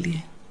رکھنے کے لیے۔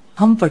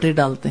 ہم پٹے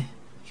ڈالتے ہیں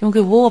کیونکہ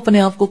وہ اپنے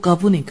آپ کو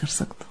قابو نہیں کر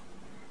سکتا،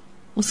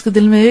 اس کے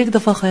دل میں ایک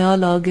دفعہ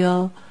خیال آ گیا،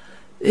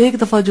 ایک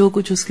دفعہ جو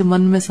کچھ اس کے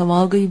من میں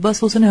سما گئی، بس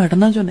اس نے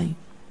ہٹنا جو نہیں۔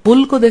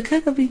 بل کو دیکھا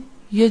ہے کبھی؟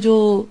 یہ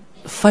جو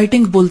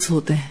فائٹنگ بلز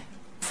ہوتے ہیں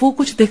وہ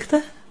کچھ دیکھتا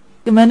ہے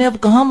کہ میں نے اب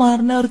کہاں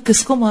مارنا ہے اور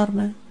کس کو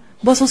مارنا ہے،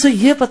 بس اسے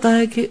یہ پتا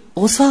ہے کہ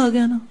غصہ آ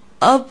گیا نا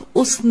اب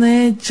اس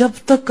نے جب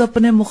تک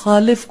اپنے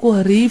مخالف کو،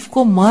 حریف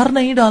کو مار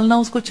نہیں ڈالنا،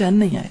 اس کو چین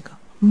نہیں آئے گا،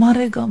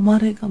 مارے گا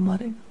مارے گا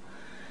مارے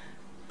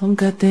گا۔ ہم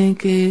کہتے ہیں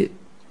کہ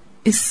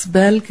اس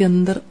بیل کے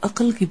اندر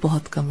عقل کی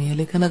بہت کمی ہے،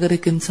 لیکن اگر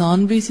ایک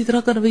انسان بھی اسی طرح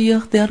کا رویہ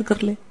اختیار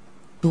کر لے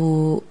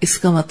تو اس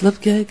کا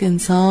مطلب کیا ہے کہ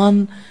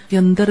انسان کے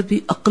اندر بھی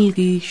عقل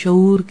کی،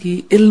 شعور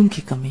کی، علم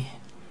کی کمی ہے،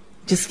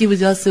 جس کی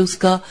وجہ سے اس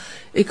کا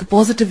ایک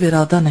پازیٹیو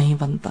ارادہ نہیں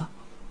بنتا۔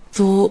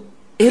 تو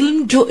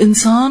علم جو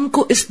انسان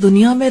کو اس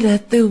دنیا میں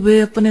رہتے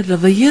ہوئے اپنے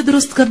رویے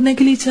درست کرنے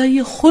کے لیے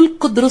چاہیے، خلق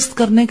کو درست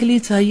کرنے کے لیے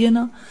چاہیے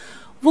نا،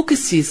 وہ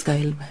کس چیز کا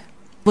علم ہے؟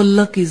 وہ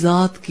اللہ کی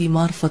ذات کی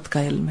معرفت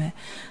کا علم ہے،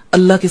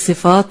 اللہ کی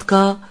صفات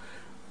کا،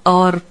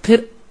 اور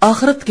پھر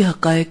آخرت کے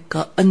حقائق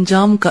کا،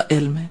 انجام کا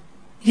علم ہے۔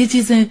 یہ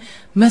چیزیں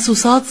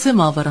محسوسات سے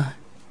ماورا ہیں۔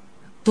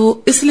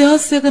 تو اس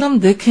لحاظ سے اگر ہم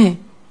دیکھیں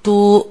تو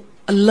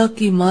اللہ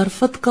کی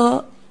معرفت کا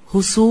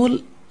حصول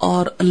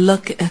اور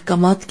اللہ کے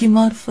احکامات کی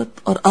معرفت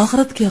اور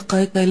آخرت کے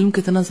حقائق کا علم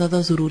کتنا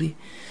زیادہ ضروری،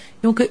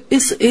 کیونکہ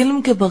اس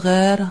علم کے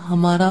بغیر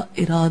ہمارا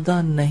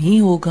ارادہ نہیں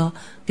ہوگا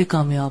کہ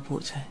کامیاب ہو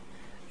جائے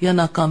یا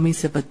ناکامی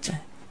سے بچ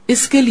جائیں۔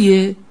 اس کے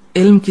لیے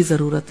علم کی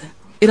ضرورت ہے۔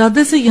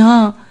 ارادے سے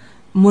یہاں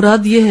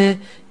مراد یہ ہے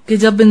کہ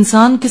جب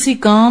انسان کسی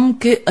کام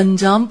کے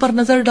انجام پر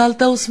نظر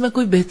ڈالتا ہے، اس میں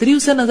کوئی بہتری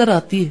اسے نظر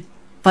آتی ہے،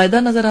 فائدہ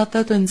نظر آتا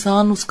ہے، تو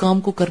انسان اس کام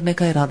کو کرنے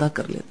کا ارادہ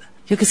کر لیتا ہے،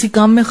 یا کسی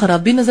کام میں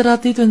خرابی نظر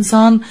آتی ہے تو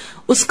انسان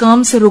اس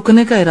کام سے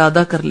رکنے کا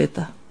ارادہ کر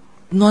لیتا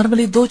ہے۔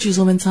 نارملی دو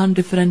چیزوں میں انسان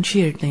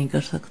ڈیفرینشیٹ نہیں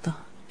کر سکتا،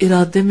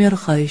 ارادے میں اور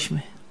خواہش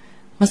میں۔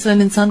 مثلا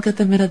انسان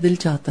کہتا ہے میرا دل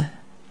چاہتا ہے،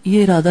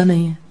 یہ ارادہ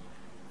نہیں ہے،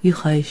 یہ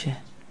خواہش ہے۔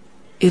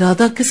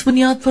 ارادہ کس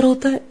بنیاد پر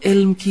ہوتا ہے؟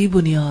 علم کی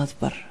بنیاد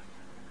پر،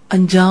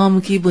 انجام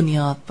کی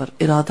بنیاد پر۔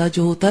 ارادہ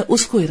جو ہوتا ہے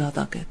اس کو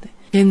ارادہ کہتے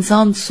ہیں کہ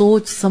انسان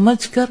سوچ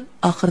سمجھ کر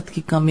آخرت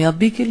کی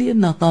کامیابی کے لیے،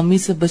 ناکامی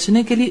سے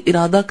بچنے کے لیے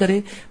ارادہ کرے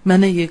میں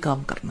نے یہ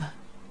کام کرنا ہے،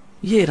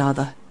 یہ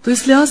ارادہ ہے۔ تو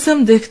اس لحاظ سے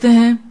ہم دیکھتے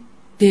ہیں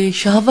کہ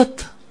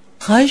شہوت،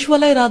 خواہش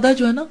والا ارادہ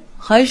جو ہے نا،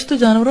 خواہش تو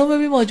جانوروں میں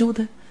بھی موجود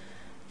ہے،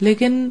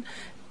 لیکن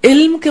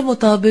علم کے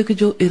مطابق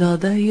جو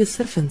ارادہ ہے یہ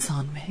صرف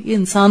انسان میں ہے، یہ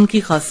انسان کی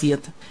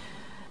خاصیت ہے۔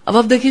 اب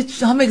آپ دیکھیے،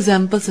 ہم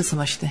اگزامپل سے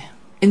سمجھتے ہیں۔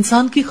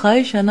 انسان کی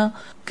خواہش ہے نا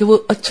کہ وہ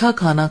اچھا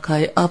کھانا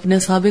کھائے۔ آپ نے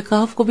اصحاب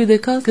کہف کو بھی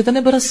دیکھا،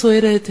 کتنے برس سوئے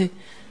رہے تھے،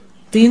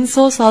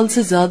 300 سال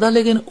سے زیادہ،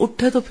 لیکن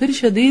اٹھے تو پھر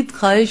شدید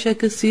خواہش ہے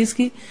کس چیز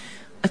کی؟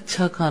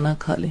 اچھا کھانا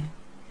کھا لیں،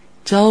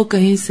 جاؤ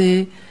کہیں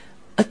سے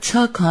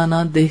اچھا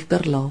کھانا دیکھ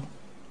کر لاؤ۔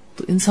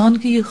 تو انسان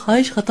کی یہ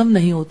خواہش ختم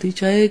نہیں ہوتی،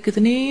 چاہے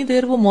کتنی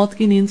دیر وہ موت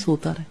کی نیند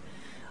سوتا رہے۔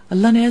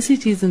 اللہ نے ایسی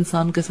چیز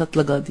انسان کے ساتھ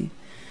لگا دی۔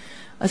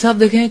 اچھا آپ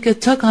دیکھیں کہ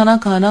اچھا کھانا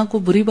کھانا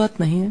کوئی بری بات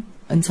نہیں ہے،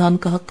 انسان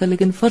کا حق ہے،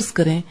 لیکن فرض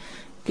کریں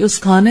کہ اس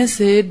کھانے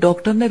سے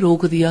ڈاکٹر نے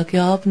روک دیا کہ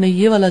آپ نے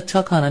یہ والا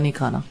اچھا کھانا نہیں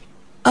کھانا۔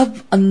 اب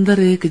اندر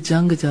ایک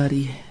جنگ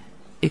جاری ہے،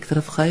 ایک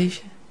طرف خواہش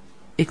ہے،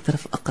 ایک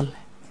طرف عقل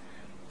ہے۔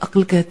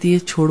 عقل کہتی ہے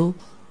چھوڑو،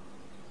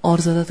 اور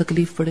زیادہ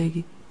تکلیف پڑے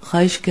گی،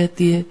 خواہش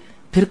کہتی ہے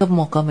پھر کب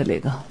موقع ملے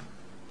گا۔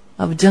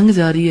 اب جنگ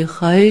جاری ہے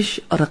خواہش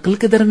اور عقل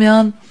کے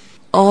درمیان،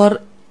 اور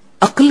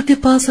عقل کے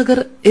پاس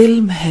اگر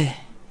علم ہے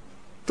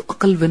تو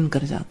عقل ون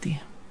کر جاتی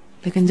ہے،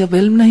 لیکن جب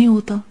علم نہیں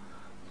ہوتا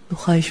تو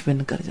خواہش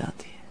ون کر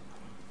جاتی ہے۔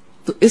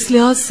 تو اس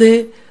لحاظ سے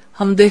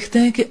ہم دیکھتے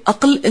ہیں کہ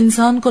عقل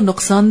انسان کو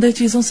نقصان دہ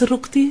چیزوں سے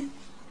روکتی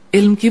ہے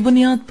علم کی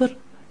بنیاد پر،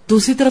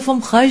 دوسری طرف ہم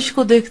خواہش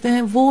کو دیکھتے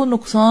ہیں، وہ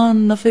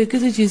نقصان نفع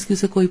کسی چیز کی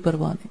سے کوئی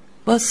پرواہ نہیں،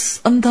 بس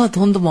اندھا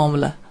دھند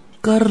معاملہ ہے،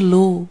 کر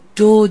لو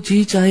جو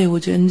جی چاہے ہو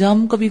جائے،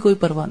 انجام کا بھی کوئی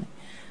پرواہ نہیں،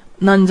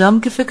 نہ انجام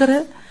کی فکر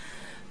ہے،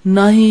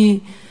 نہ ہی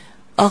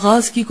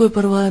آغاز کی کوئی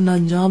پرواہ ہے، نہ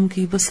انجام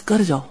کی، بس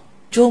کر جاؤ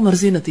جو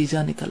مرضی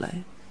نتیجہ نکل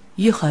آئے،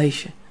 یہ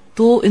خواہش ہے۔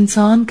 تو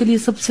انسان کے لیے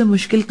سب سے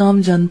مشکل کام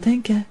جانتے ہیں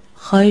کیا ہے؟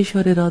 خواہش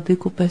اور ارادے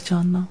کو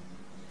پہچاننا۔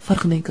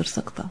 فرق نہیں کر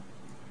سکتا،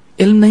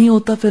 علم نہیں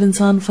ہوتا پھر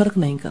انسان فرق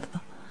نہیں کرتا،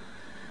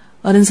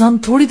 اور انسان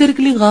تھوڑی دیر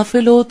کے لیے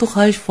غافل ہو تو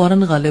خواہش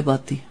فوراً غالب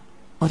آتی ہے۔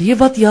 اور یہ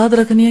بات یاد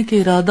رکھنی ہے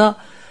کہ ارادہ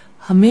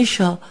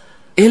ہمیشہ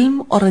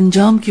علم اور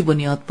انجام کی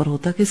بنیاد پر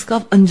ہوتا ہے کہ اس کا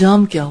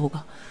انجام کیا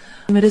ہوگا۔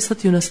 میرے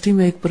ساتھ یونیورسٹی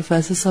میں ایک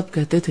پروفیسر صاحب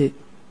کہتے تھے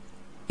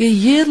کہ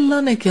یہ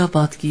اللہ نے کیا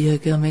بات کی ہے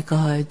کہ ہمیں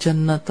کہا ہے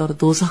جنت اور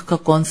دوزخ کا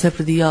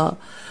کانسیپٹ دیا،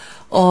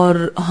 اور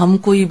ہم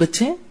کوئی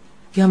بچے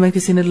کہ ہمیں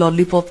کسی نے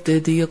لالی پاپ دے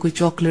دی یا کوئی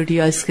چاکلیٹ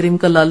یا آئس کریم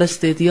کا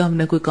لالچ دے دیا، ہم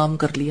نے کوئی کام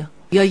کر لیا،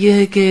 یا یہ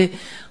ہے کہ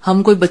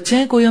ہم کوئی بچے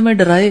ہیں کوئی ہمیں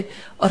ڈرائے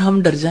اور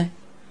ہم ڈر جائیں،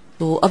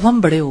 تو اب ہم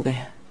بڑے ہو گئے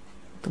ہیں۔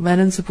 تو میں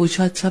نے ان سے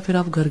پوچھا اچھا پھر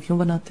آپ گھر کیوں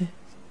بناتے ہیں؟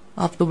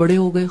 آپ تو بڑے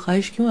ہو گئے،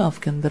 خواہش کیوں ہے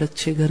آپ کے اندر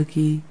اچھے گھر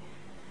کی؟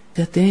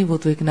 کہتے ہیں وہ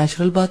تو ایک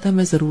نیچرل بات ہے،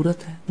 ہمیں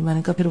ضرورت ہے۔ تو میں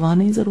نے کہا پھر وہاں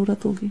نہیں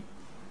ضرورت ہوگی،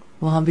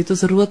 وہاں بھی تو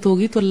ضرورت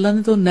ہوگی، تو اللہ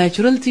نے تو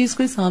نیچرل چیز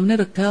کو ہی سامنے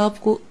رکھا ہے، آپ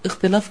کو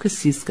اختلاف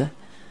کس چیز کا ہے؟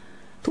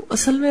 تو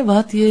اصل میں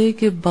بات یہ ہے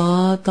کہ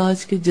بات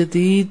آج کے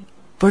جدید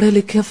پڑھے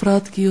لکھے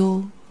افراد کی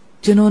ہو،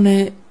 جنہوں نے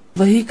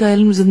وحی کا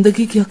علم،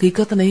 زندگی کی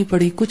حقیقت نہیں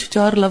پڑھی، کچھ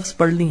 4 لفظ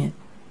پڑھ لی ہیں،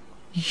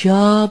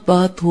 یا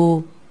بات ہو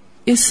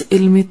اس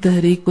علمی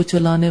تحریک کو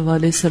چلانے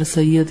والے سر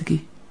سید کی۔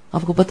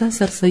 آپ کو پتا ہے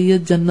سر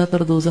سید جنت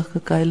اور دوزخ کا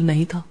قائل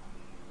نہیں تھا،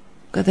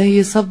 کہتے ہیں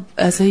یہ سب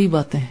ایسے ہی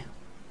باتیں ہیں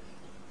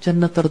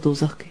جنت اور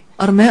دوزخ کی۔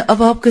 اور میں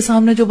اب آپ کے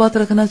سامنے جو بات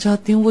رکھنا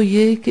چاہتی ہوں وہ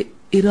یہ کہ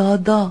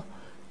ارادہ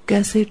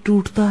کیسے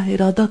ٹوٹتا ہے،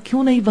 ارادہ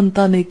کیوں نہیں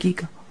بنتا نیکی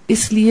کا؟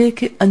 اس لیے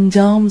کہ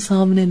انجام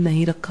سامنے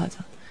نہیں رکھا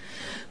جاتا.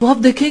 تو آپ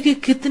دیکھیں کہ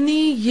کتنی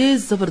یہ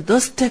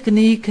زبردست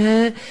ٹیکنیک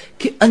ہے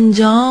کہ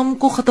انجام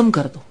کو ختم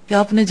کر دو، کہ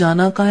آپ نے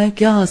جانا کہاں ہے،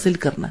 کیا حاصل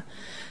کرنا ہے،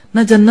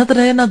 نہ جنت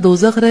رہے نہ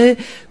دوزخ رہے،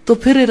 تو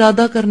پھر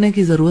ارادہ کرنے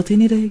کی ضرورت ہی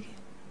نہیں رہے گی.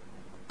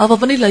 آپ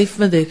اپنی لائف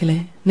میں دیکھ لیں،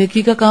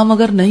 نیکی کا کام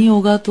اگر نہیں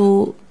ہوگا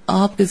تو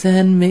آپ کے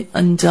ذہن میں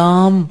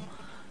انجام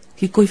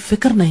کی کوئی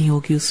فکر نہیں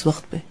ہوگی اس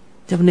وقت پہ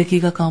جب نیکی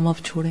کا کام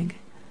آپ چھوڑیں گے.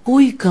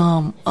 کوئی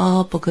کام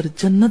آپ اگر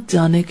جنت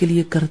جانے کے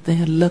لیے کرتے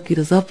ہیں، اللہ کی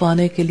رضا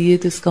پانے کے لیے،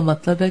 تو اس کا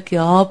مطلب ہے کہ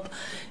آپ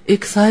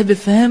ایک صاحب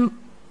فہم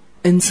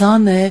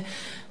انسان ہے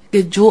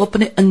کہ جو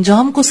اپنے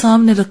انجام کو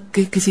سامنے رکھ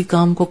کے کسی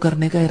کام کو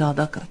کرنے کا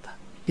ارادہ کرتا ہے،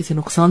 کسی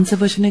نقصان سے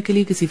بچنے کے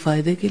لیے، کسی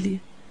فائدے کے لیے.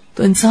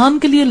 تو انسان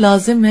کے لیے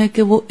لازم ہے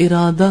کہ وہ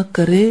ارادہ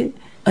کرے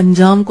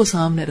انجام کو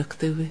سامنے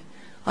رکھتے ہوئے.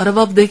 اور اب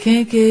آپ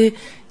دیکھیں کہ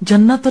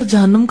جنت اور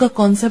جہنم کا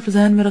کانسیپٹ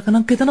ذہن میں رکھنا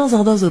کتنا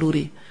زیادہ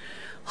ضروری ہے،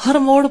 ہر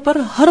موڑ پر،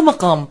 ہر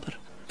مقام پر.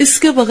 اس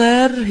کے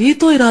بغیر ہی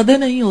تو ارادے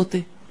نہیں ہوتے.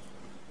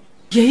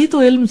 یہی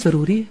تو علم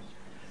ضروری ہے.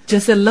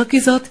 جیسے اللہ کی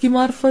ذات کی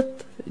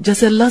معرفت،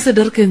 جیسے اللہ سے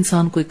ڈر کے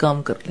انسان کوئی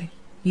کام کر لے،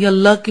 یا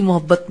اللہ کی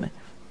محبت میں،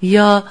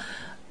 یا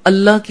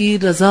اللہ کی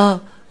رضا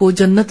کو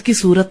جنت کی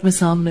صورت میں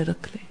سامنے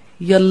رکھ لے،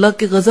 یا اللہ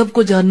کے غضب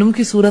کو جہنم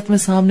کی صورت میں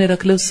سامنے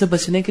رکھ لے، اس سے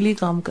بچنے کے لیے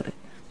کام کرے،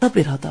 تب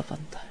ارادہ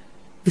بنتا ہے.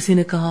 کسی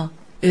نے کہا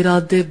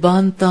ارادے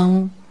باندھتا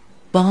ہوں،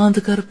 باندھ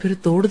کر پھر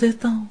توڑ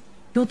دیتا ہوں.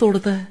 کیوں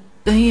توڑتا ہے؟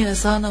 کہیں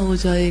ایسا نہ ہو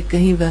جائے،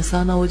 کہیں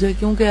ویسا نہ ہو جائے،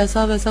 کیونکہ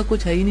ایسا ویسا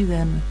کچھ ہے ہی نہیں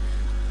ذہن میں.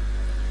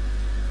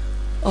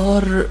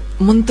 اور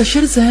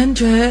منتشر ذہن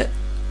جو ہے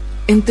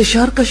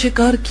انتشار کا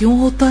شکار کیوں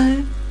ہوتا ہے؟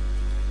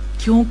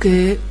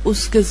 کیونکہ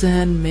اس کے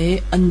ذہن میں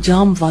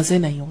انجام واضح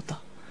نہیں ہوتا،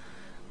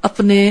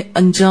 اپنے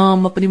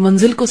انجام، اپنی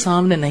منزل کو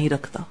سامنے نہیں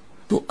رکھتا.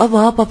 تو اب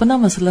آپ اپنا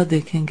مسئلہ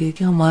دیکھیں گے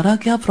کہ ہمارا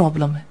کیا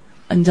پرابلم ہے.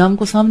 انجام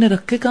کو سامنے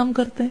رکھ کے کام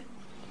کرتے ہیں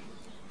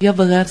یا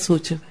بغیر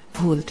سوچے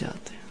بھول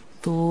جاتے ہیں.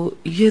 تو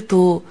یہ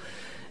تو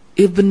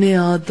ابن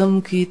آدم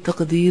کی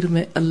تقدیر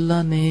میں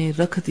اللہ نے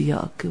رکھ دیا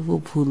کہ وہ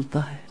بھولتا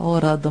ہے،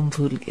 اور آدم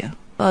بھول گیا.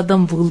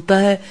 آدم بھولتا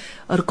ہے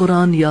اور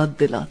قرآن یاد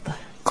دلاتا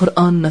ہے.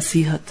 قرآن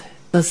نصیحت ہے،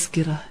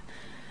 تذکرہ ہے.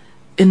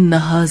 ان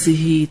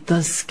ھذہ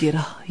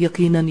تذکرہ،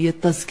 یقیناً یہ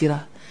تذکرہ.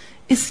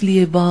 اس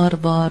لیے بار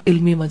بار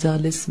علمی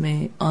مجالس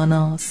میں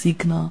آنا،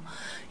 سیکھنا،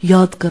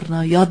 یاد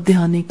کرنا، یاد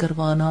دہانی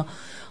کروانا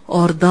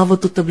اور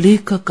دعوت و تبلیغ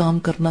کا کام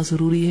کرنا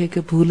ضروری ہے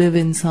کہ بھولے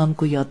ہوئے انسان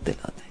کو یاد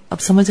دلا دیں.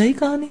 اب سمجھ آئی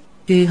کہانی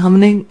کہ ہم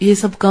نے یہ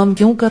سب کام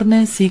کیوں کرنے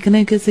ہیں؟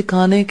 سیکھنے کے،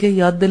 سکھانے کے،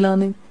 یاد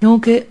دلانے.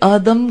 کیونکہ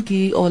آدم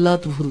کی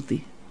اولاد بھولتی،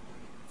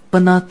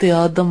 بنات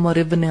آدم اور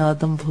ابن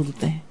آدم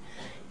بھولتے ہیں،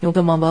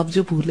 کیونکہ ماں باپ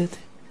جو بھولے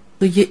تھے.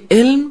 تو یہ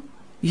علم،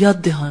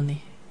 یاد دہانی،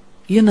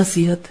 یہ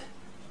نصیحت ہے.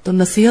 تو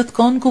نصیحت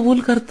کون قبول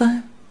کرتا ہے؟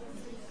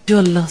 جو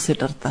اللہ سے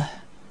ڈرتا ہے.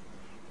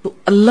 تو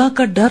اللہ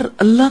کا ڈر،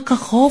 اللہ کا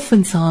خوف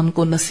انسان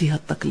کو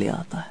نصیحت تک لے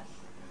آتا ہے،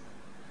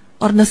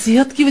 اور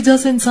نصیحت کی وجہ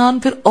سے انسان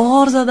پھر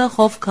اور زیادہ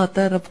خوف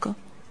کھاتا ہے رب کا.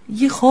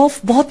 یہ خوف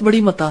بہت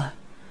بڑی متاع ہے.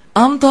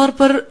 عام طور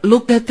پر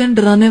لوگ کہتے ہیں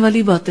ڈرانے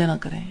والی باتیں نہ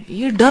کریں.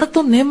 یہ ڈر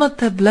تو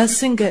نعمت ہے،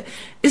 بلیسنگ ہے.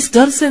 اس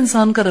ڈر سے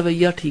انسان کا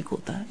رویہ ٹھیک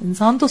ہوتا ہے.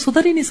 انسان تو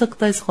سدھر ہی نہیں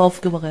سکتا اس خوف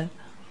کے بغیر.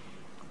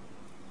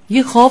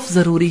 یہ خوف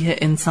ضروری ہے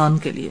انسان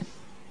کے لیے.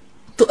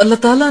 تو اللہ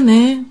تعالیٰ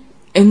نے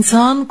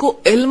انسان کو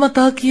علم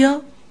عطا کیا،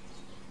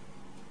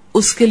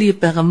 اس کے لیے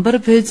پیغمبر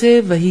بھیجے،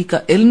 وحی کا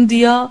علم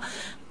دیا،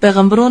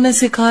 پیغمبروں نے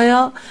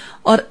سکھایا،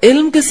 اور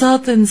علم کے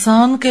ساتھ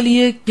انسان کے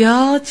لیے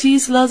کیا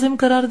چیز لازم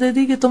قرار دے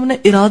دی کہ تم نے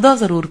ارادہ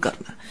ضرور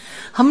کرنا.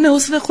 ہم نے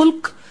حسن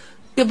خلق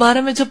کے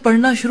بارے میں جب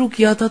پڑھنا شروع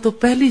کیا تھا تو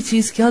پہلی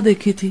چیز کیا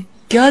دیکھی تھی؟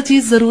 کیا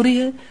چیز ضروری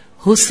ہے؟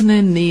 حسن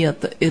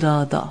نیت،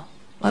 ارادہ.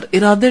 اور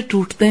ارادے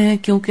ٹوٹتے ہیں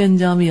کیونکہ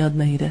انجام یاد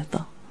نہیں رہتا.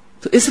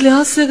 تو اس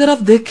لحاظ سے اگر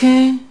آپ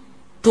دیکھیں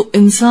تو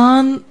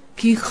انسان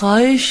کی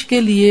خواہش کے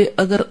لیے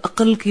اگر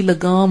عقل کی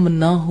لگام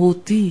نہ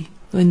ہوتی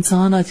تو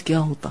انسان آج کیا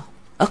ہوتا؟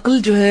 عقل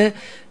جو ہے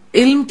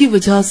علم کی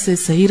وجہ سے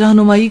صحیح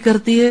رہنمائی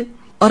کرتی ہے،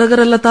 اور اگر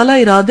اللہ تعالیٰ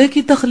ارادے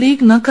کی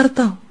تخلیق نہ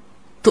کرتا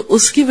تو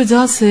اس کی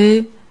وجہ سے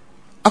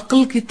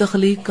عقل کی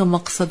تخلیق کا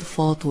مقصد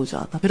فوت ہو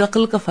جاتا، پھر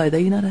عقل کا فائدہ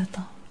ہی نہ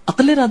رہتا.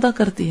 عقل ارادہ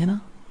کرتی ہے نا،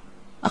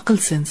 عقل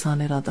سے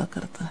انسان ارادہ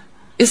کرتا ہے.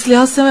 اس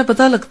لحاظ سے ہمیں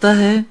پتہ لگتا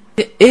ہے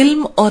کہ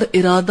علم اور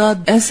ارادہ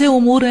ایسے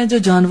امور ہیں جو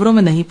جانوروں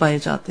میں نہیں پائے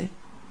جاتے.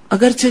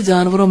 اگرچہ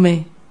جانوروں میں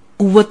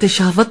قوت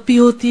شہوت بھی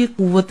ہوتی ہے،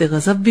 قوت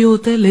غضب بھی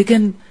ہوتے،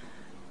 لیکن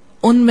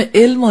ان میں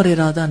علم اور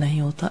ارادہ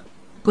نہیں ہوتا.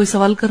 کوئی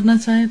سوال کرنا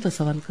چاہیں تو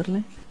سوال کر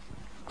لیں.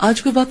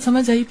 آج کوئی بات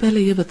سمجھ آئی؟ پہلے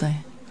یہ بتائیں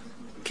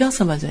کیا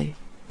سمجھ آئی؟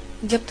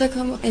 جب تک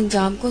ہم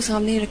انجام کو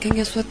سامنے رکھیں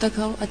گے اس وقت تک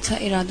ہم اچھا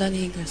ارادہ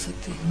نہیں کر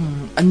سکتے.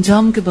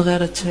 انجام کے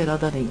بغیر اچھا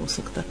ارادہ نہیں ہو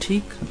سکتا.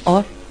 ٹھیک.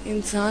 اور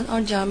انسان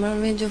اور جانور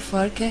میں جو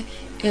فرق ہے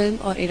علم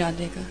اور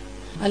ارادے کا،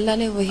 اللہ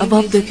نے وہی. اب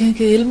آپ دیکھیں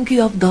کہ علم کی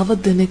آپ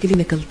دعوت دینے کے لیے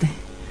نکلتے ہیں،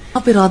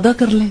 آپ ارادہ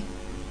کر لیں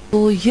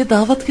تو یہ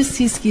دعوت کس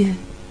چیز کی ہے؟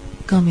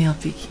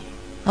 کامیابی کی.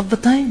 اب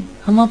بتائیں،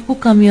 ہم آپ کو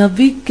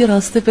کامیابی کے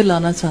راستے پہ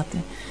لانا چاہتے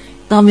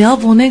ہیں،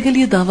 کامیاب ہونے کے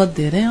لیے دعوت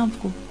دے رہے ہیں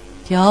آپ کو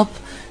کہ آپ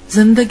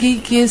زندگی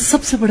کے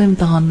سب سے بڑے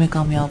امتحان میں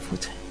کامیاب ہو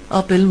جائیں.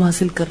 آپ علم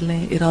حاصل کر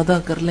لیں، ارادہ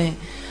کر لیں،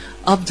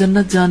 آپ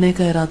جنت جانے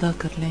کا ارادہ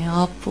کر لیں,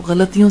 آپ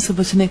غلطیوں سے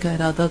بچنے کا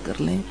ارادہ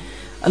کر لیں,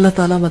 اللہ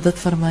تعالیٰ مدد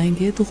فرمائیں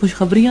گے, تو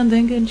خوشخبریاں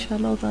دیں گے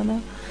انشاءاللہ تعالیٰ,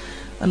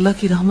 اللہ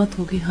کی رحمت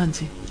ہوگی. ہاں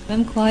جی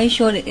میم,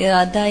 خواہش اور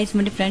ارادہ اس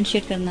میں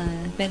ڈفرینشیٹ کرنا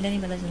ہے, پہلے نہیں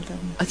پتا چلتا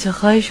تھا. اچھا,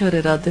 خواہش اور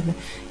ارادے میں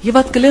یہ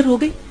بات کلیئر ہو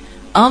گئی.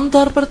 عام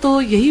طور پر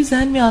تو یہی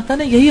ذہن میں آتا ہے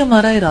نا, یہی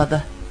ہمارا ارادہ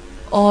ہے.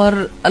 اور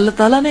اللہ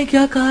تعالیٰ نے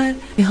کیا کہا ہے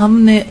کہ ہم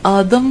نے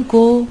آدم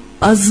کو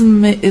عزم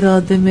میں,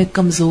 ارادے میں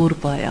کمزور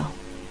پایا.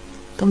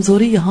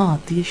 کمزوری یہاں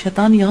آتی ہے,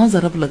 شیطان یہاں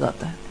ضرب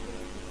لگاتا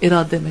ہے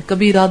ارادے میں.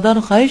 کبھی ارادہ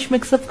اور خواہش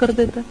مکس اپ کر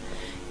دیتا ہے,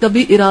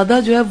 کبھی ارادہ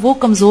جو ہے وہ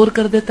کمزور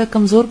کر دیتا ہے.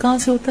 کمزور کہاں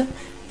سے ہوتا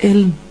ہے؟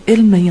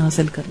 علم نہیں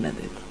حاصل کرنے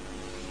دیتا,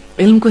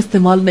 علم کو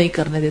استعمال نہیں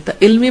کرنے دیتا,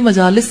 علمی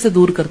مجالس سے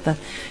دور کرتا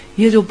ہے.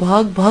 یہ جو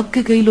بھاگ بھاگ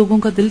کے کئی لوگوں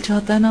کا دل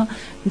چاہتا ہے نا,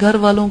 گھر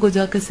والوں کو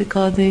جا کے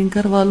سکھا دیں,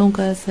 گھر والوں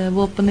کا ایسا ہے,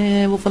 وہ اپنے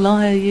ہیں, وہ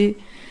فلاں ہے,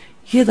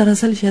 یہ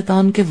دراصل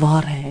شیطان کے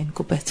وار ہیں. ان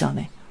کو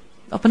پہچانے,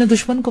 اپنے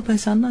دشمن کو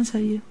پہچاننا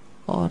چاہیے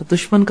اور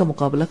دشمن کا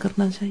مقابلہ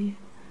کرنا چاہیے.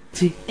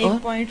 جی,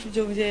 ایک پوائنٹ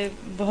جو مجھے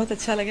بہت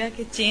اچھا لگا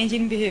کہ change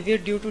in behaviour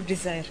due to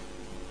Dzire.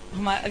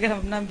 اگر ہم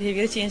اپنا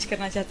بیہیویئر چینج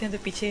کرنا چاہتے ہیں تو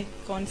پیچھے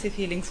کون سی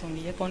فیلنگس ہوں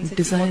گی یا کون سے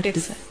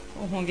موٹیوز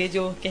ہوں گے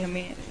جو کہ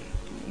ہمیں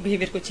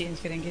بیہیویئر کو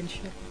چینج کریں گے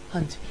انشاءاللہ.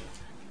 ہاں جی,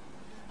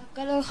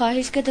 عقل اور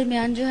خواہش کے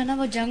درمیان جو ہے نا,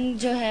 وہ جنگ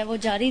جو ہے وہ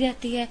جاری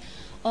رہتی ہے,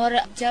 اور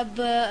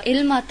جب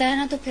علم آتا ہے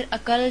نا تو پھر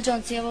عقل جو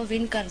ہے وہ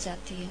ون کر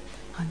جاتی ہے.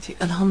 ہاں جی,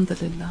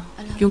 الحمدللہ,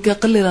 کیونکہ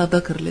عقل ارادہ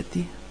کر لیتی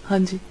ہے. ہاں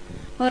جی,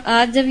 اور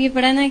آج جب یہ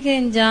پڑھا نا کہ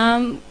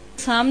انجام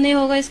سامنے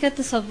ہوگا, اس کا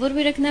تصور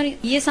بھی رکھنا,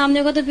 اور یہ سامنے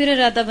ہوگا تو پھر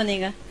ارادہ بنے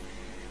گا,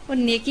 اور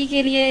نیکی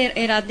کے لیے,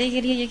 ارادے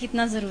کے لیے یہ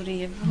کتنا ضروری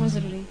ہے, بہت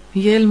ضروری ہے.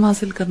 یہ علم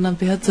حاصل کرنا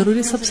بہت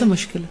ضروری, سب سے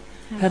مشکل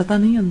ہے, حیرتا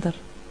نہیں اندر.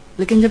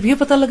 لیکن جب یہ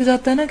پتہ لگ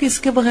جاتا ہے نا کہ اس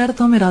کے بغیر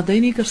تو ہم ارادہ ہی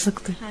نہیں کر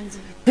سکتے,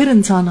 پھر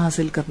انسان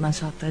حاصل کرنا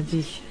چاہتا ہے.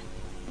 جی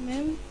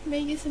میم, میں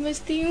یہ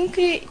سمجھتی ہوں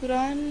کہ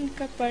قرآن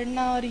کا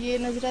پڑھنا اور یہ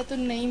نظرہ تو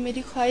نہیں,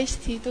 میری خواہش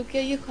تھی, تو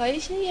کیا یہ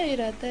خواہش ہے یا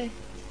ارادہ ہے؟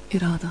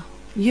 ارادہ.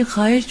 یہ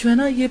خواہش جو ہے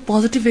نا, یہ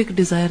پازیٹیو ایک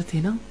ڈیزائر تھی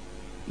نا,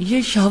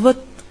 یہ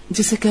شہوت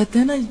جسے کہتے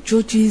ہیں نا,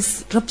 جو چیز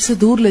رب سے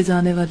دور لے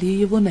جانے والی ہے,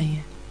 یہ وہ نہیں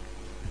ہے.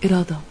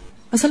 ارادہ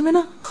اصل میں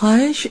نا,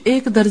 خواہش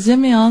ایک درجے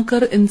میں آ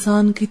کر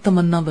انسان کی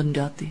تمنا بن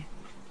جاتی ہے,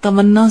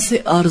 تمنا سے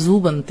آرزو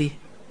بنتی,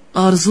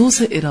 آرزو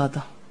سے ارادہ,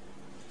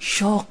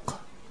 شوق,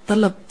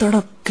 طلب,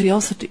 تڑپ,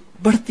 کریوسٹی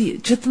بڑھتی ہے.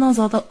 جتنا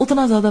زیادہ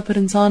اتنا زیادہ پھر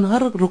انسان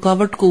ہر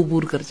رکاوٹ کو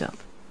عبور کر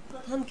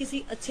جاتا. ہم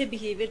کسی اچھے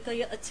بیہیویئر کا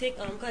یا اچھے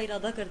کام کا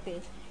ارادہ کرتے ہیں,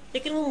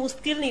 لیکن وہ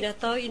مستقل نہیں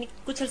رہتا, یعنی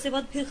کچھ عرصے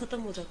بعد پھر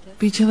ختم ہو جاتا ہے.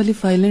 پیچھے والی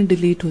فائلیں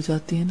ڈیلیٹ ہو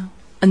جاتی ہیں نا,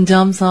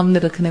 انجام سامنے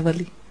رکھنے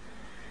والی,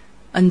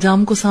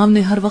 انجام کو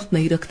سامنے ہر وقت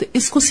نہیں رکھتے.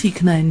 اس کو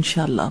سیکھنا ہے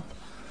انشاءاللہ.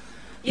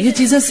 یہ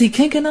چیزیں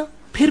سیکھیں گے نا,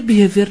 پھر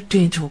بیہیویئر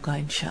چینج ہوگا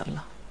انشاءاللہ,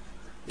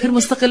 پھر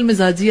مستقل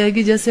مزاجی آئے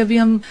گی. جیسے ابھی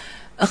ہم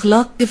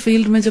اخلاق کے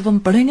فیلڈ میں جب ہم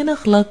پڑھیں گے نا,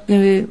 اخلاق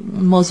کے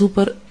موضوع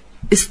پر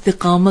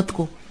استقامت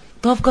کو,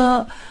 تو آپ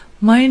کا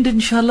مائنڈ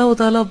انشاءاللہ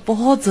تعالیٰ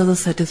بہت زیادہ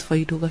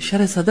سیٹسفائیڈ ہوگا,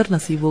 شرح صدر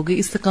نصیب ہوگی.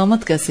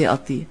 استقامت کیسے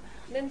آتی ہے؟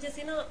 میم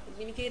جیسے نا,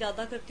 یعنی کہ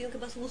ارادہ کرتی ہوں کہ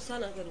بس غصہ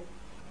نہ کروں,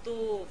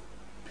 تو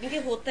یہ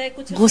ہوتا ہے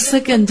کچھ غصے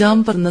کے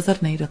انجام پر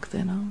نظر نہیں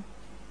رکھتے نا,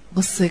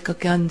 غصے کا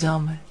کیا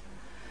انجام ہے.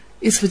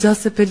 اس وجہ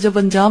سے پھر جب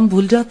انجام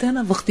بھول جاتے ہیں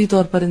نا وقتی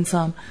طور پر,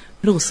 انسان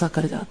پھر غصہ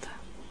کر جاتا ہے.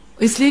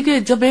 اس لیے کہ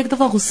جب ایک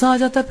دفعہ غصہ آ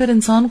جاتا ہے, پھر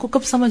انسان کو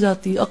کب سمجھ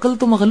آتی ہے, عقل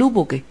تو مغلوب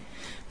ہو گئی,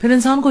 پھر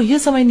انسان کو یہ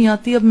سمجھ نہیں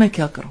آتی اب میں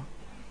کیا کروں,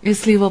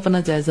 اس لیے وہ اپنا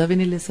جائزہ بھی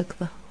نہیں لے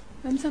سکتا.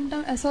 میم سم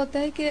ٹائم ایسا ہوتا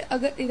ہے کہ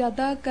اگر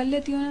ارادہ کر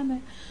لیتی ہوں نا میں,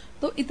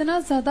 تو اتنا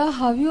زیادہ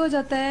حاوی ہو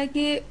جاتا ہے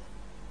کہ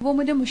وہ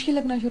مجھے مشکل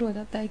لگنا شروع ہو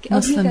جاتا ہے کہ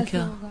اب یہ کیسے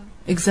ہوگا.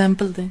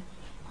 ایگزامپل دیں.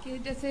 کہ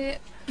جیسے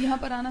یہاں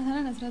پر آنا تھا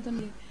نا نظرہ,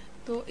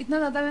 تو اتنا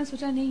زیادہ میں نے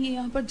سوچا نہیں کہ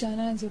یہاں پر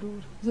جانا ہے,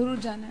 ضرور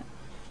جانا ہے.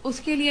 اس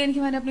کے لیے ان کی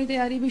میں نے اپنی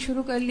تیاری بھی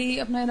شروع کر لی,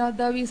 اپنا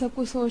ارادہ بھی سب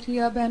کچھ سوچ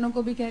لیا, بہنوں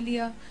کو بھی کہہ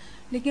لیا,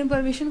 لیکن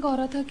پرمیشن کا ہو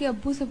رہا تھا کہ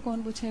ابو سے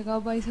کون پوچھے گا,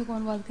 بھائی سے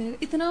کون بات کرے گا.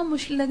 اتنا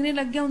مشکل لگنے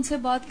لگ گیا ان سے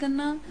بات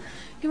کرنا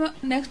کہ میں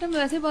نیکسٹ ٹائم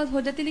ویسے بات ہو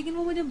جاتی, لیکن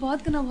وہ مجھے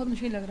بات کرنا بہت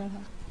مشکل لگ رہا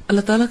تھا.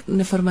 اللہ تعالیٰ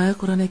نے فرمایا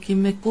قرآن حکیم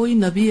میں, کوئی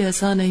نبی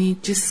ایسا نہیں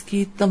جس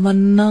کی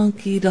تمنا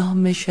کی راہ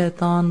میں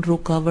شیطان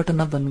رکاوٹ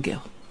نہ بن گیا.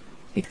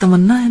 ایک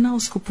تمنا ہے نا,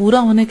 اس کو پورا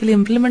ہونے کے لیے,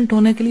 امپلیمنٹ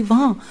ہونے کے لیے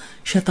وہاں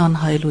شیطان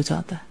حائل ہو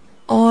جاتا ہے.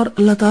 اور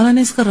اللہ تعالیٰ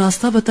نے اس کا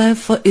راستہ بتایا,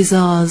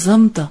 فَإِذَا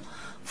عَزَمْتَ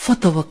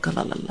فَتَوَكَّلْ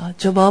عَلَى اللَّهِ.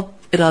 جب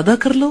آپ ارادہ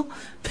کر لو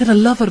پھر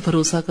اللہ پر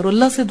بھروسہ کرو,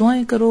 اللہ سے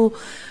دعائیں کرو,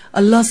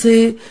 اللہ سے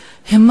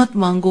ہمت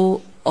مانگو,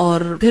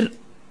 اور پھر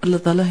اللہ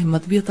تعالیٰ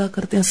ہمت بھی عطا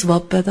کرتے ہیں,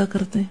 اسباب پیدا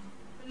کرتے ہیں.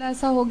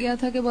 ایسا ہو گیا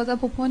تھا کہ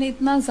بہت پھپھو نے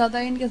اتنا زیادہ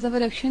ان کے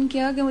ساتھ ایکشن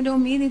کیا کہ مجھے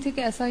امید نہیں تھی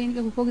کہ ایسا ان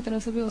کے پھپھو کی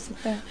طرف سے بھی ہو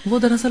سکتا ہے. وہ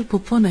دراصل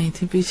پھپھو نہیں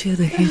تھی, پیچھے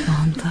دیکھیں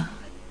کون تھا.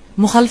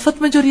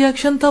 مخالفت میں جو ری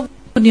ایکشن تھا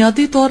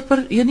بنیادی طور پر,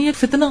 یعنی ایک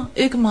فتنہ,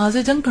 ایک محاذ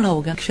جنگ کھڑا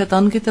ہو گیا.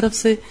 شیطان کی طرف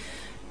سے,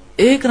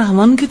 ایک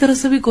رحمان کی طرف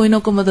سے بھی کوئی نہ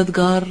کوئی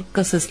مددگار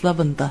کا سلسلہ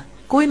بنتا ہے,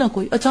 کوئی نہ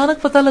کوئی.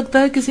 اچانک پتہ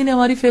لگتا ہے کسی نے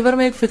ہماری فیور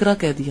میں ایک فکرہ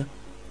کہہ دیا.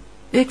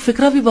 ایک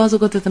فکرہ بھی بعض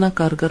اوقات اتنا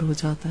کارگر ہو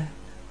جاتا ہے,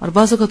 اور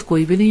بعض اوقات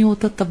کوئی بھی نہیں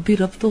ہوتا, تب بھی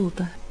رب تو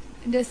ہوتا ہے.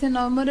 جیسے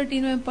نارمل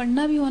روٹین میں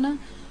پڑھنا بھی ہونا,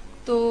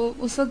 تو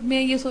اس وقت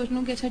میں یہ سوچ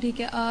لوں کہ اچھا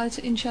ٹھیک ہے, آج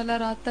انشاءاللہ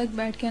رات تک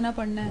بیٹھ کے نہ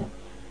پڑھنا ہے,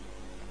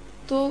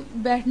 تو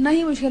بیٹھنا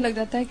ہی مشکل لگ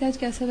جاتا ہے کہ آج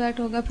کیسے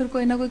بیٹھ ہوگا. پھر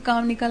کوئی نہ کوئی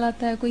کام نکل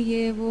آتا ہے, کوئی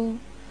یہ وہ,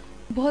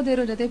 بہت دیر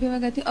ہو جاتی ہے. پھر میں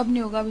کہتی ہوں اب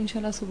نہیں ہوگا, اب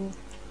انشاءاللہ صبح.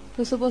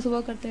 پھر صبح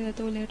کرتے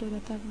رہتے وہ لیٹ ہو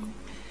جاتا ہے.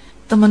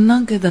 تمنا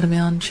کے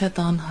درمیان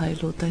شیطان حائل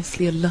ہوتا ہے, اس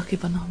لیے اللہ کی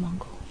پناہ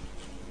مانگو.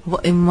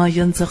 وَإِمَّا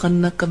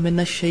يَنزَغَنَّكَ مِنَ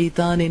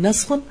الشَّيْطَانِ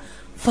نَزْغٌ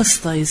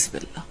فَاسْتَعِذْ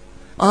بِاللَّهِ.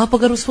 آپ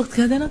اگر اس وقت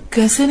کہہ دینا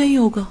کیسے نہیں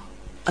ہوگا,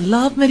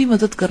 اللہ آپ میری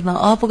مدد کرنا,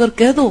 آپ اگر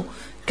کہہ دو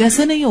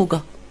کیسے نہیں ہوگا,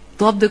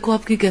 تو آپ دیکھو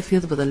آپ کی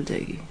کیفیت بدل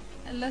جائے گی.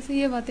 اللہ سے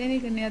یہ باتیں نہیں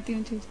کرنی آتی,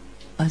 ان چیز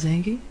آ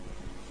جائیں گی,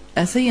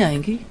 ایسے ہی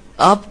آئیں گی.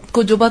 آپ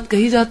کو جو بات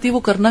کہی جاتی ہے وہ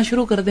کرنا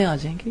شروع کر دیں, آ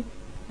جائیں گی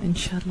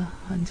انشاءاللہ.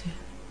 ہاں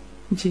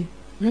جی.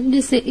 ہم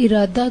جیسے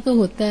ارادہ تو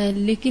ہوتا ہے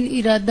لیکن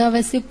ارادہ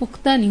ویسے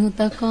پختہ نہیں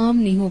ہوتا, کام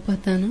نہیں ہو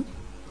پاتا نا,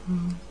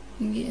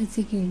 یہ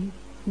ایسے کیوں؟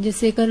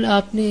 جیسے کل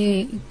آپ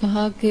نے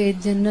کہا کہ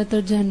جنت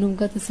اور جہنم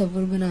کا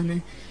تصور بنانا ہے,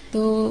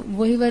 تو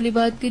وہی والی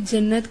بات کہ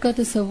جنت کا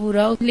تصور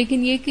آؤ,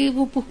 لیکن یہ کہ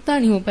وہ پختہ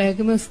نہیں ہو پایا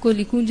کہ میں اس کو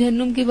لکھوں.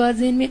 جہنم کی بات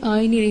ذہن میں آ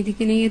ہی نہیں رہی تھی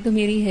کہ نہیں یہ تو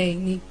میری ہے ہی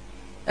نہیں.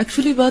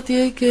 ایکچولی بات یہ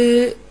ہے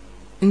کہ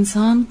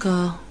انسان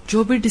کا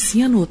جو بھی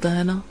ڈیسیژن ہوتا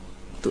ہے نا,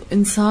 تو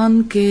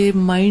انسان کے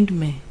مائنڈ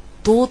میں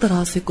دو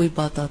طرح سے کوئی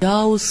بات آتی ہے, یا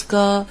اس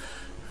کا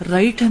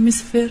رائٹ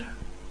ہیمسفیئر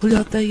کھل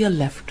جاتا ہے یا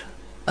لیفٹ.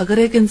 اگر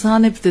ایک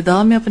انسان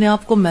ابتدا میں اپنے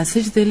آپ کو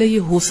میسج دے لے یہ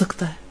ہو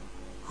سکتا ہے,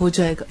 ہو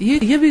جائے گا,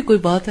 یہ بھی کوئی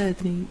بات ہے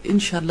اتنی,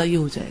 انشاءاللہ یہ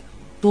ہو جائے گا,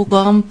 تو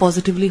کام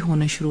پازیٹیولی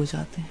ہونے شروع ہو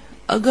جاتے ہیں.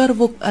 اگر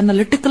وہ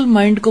انالیٹیکل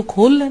مائنڈ کو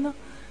کھول لے نا,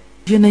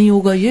 یہ نہیں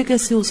ہوگا, یہ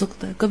کیسے ہو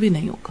سکتا ہے, کبھی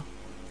نہیں ہوگا,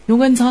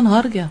 کیونکہ انسان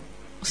ہار گیا,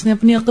 اس نے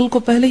اپنی عقل کو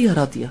پہلے ہی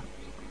ہرا دیا.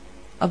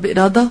 اب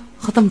ارادہ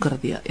ختم کر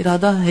دیا,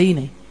 ارادہ ہے ہی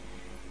نہیں,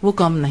 وہ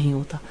کام نہیں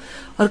ہوتا.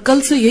 اور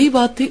کل سے یہی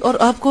بات تھی, اور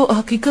آپ کو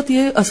حقیقت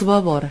یہ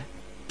اسباب اور ہے.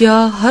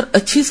 کیا ہر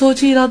اچھی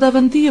سوچ ہی ارادہ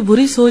بنتی ہے؟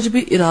 بری سوچ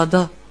بھی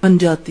ارادہ بن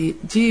جاتی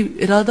ہے. جی,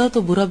 ارادہ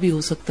تو برا بھی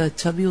ہو سکتا ہے,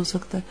 اچھا بھی ہو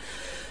سکتا ہے.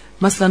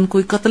 مثلاً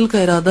کوئی قتل کا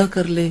ارادہ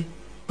کر لے,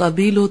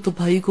 قابیل ہو تو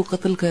بھائی کو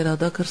قتل کا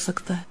ارادہ کر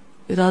سکتا ہے.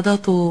 ارادہ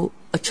تو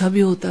اچھا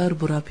بھی ہوتا ہے اور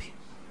برا بھی,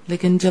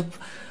 لیکن جب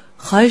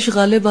خواہش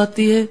غالب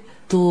آتی ہے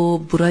تو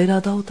برا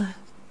ارادہ ہوتا ہے.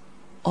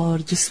 اور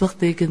جس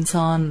وقت ایک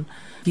انسان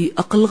کی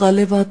عقل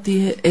غالب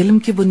آتی ہے, علم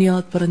کی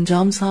بنیاد پر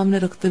انجام سامنے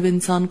رکھتے ہوئے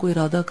انسان کو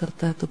ارادہ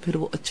کرتا ہے, تو پھر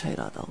وہ اچھا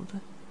ارادہ ہوتا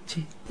ہے.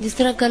 جی, جس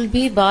طرح کل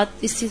بھی بات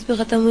اس چیز پہ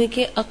ختم ہوئی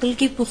کہ عقل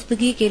کی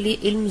پختگی کے لیے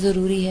علم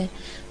ضروری ہے,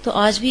 تو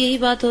آج بھی یہی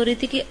بات ہو رہی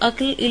تھی کہ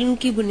عقل علم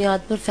کی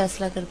بنیاد پر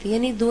فیصلہ کرتی ہے.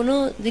 یعنی دونوں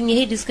دن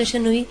یہی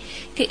ڈسکشن ہوئی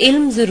کہ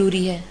علم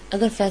ضروری ہے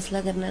اگر فیصلہ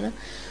کرنا ہے نا.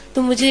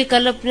 تو مجھے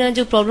کل اپنا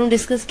جو پرابلم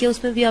ڈسکس کیا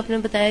اس میں بھی آپ نے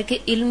بتایا کہ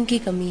علم کی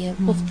کمی ہے,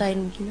 پختہ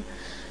علم کی نا.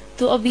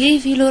 تو اب یہی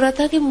فیل ہو رہا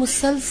تھا کہ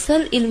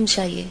مسلسل علم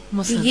چاہیے,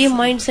 یہ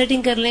مائنڈ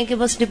سیٹنگ کر لیں کہ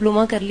بس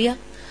ڈپلوما کر لیا,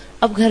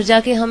 اب گھر جا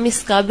کے ہم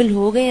اس قابل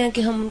ہو گئے ہیں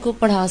کہ ہم ان کو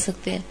پڑھا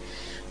سکتے ہیں.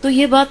 تو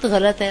یہ بات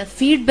غلط ہے.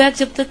 فیڈ بیک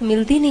جب تک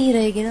ملتی نہیں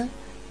رہے گی نا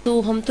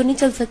تو ہم تو نہیں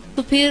چل سکتے.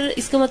 تو پھر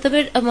اس کا مطلب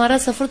ہے ہمارا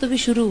سفر تو بھی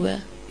شروع ہوا ہے.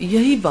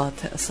 یہی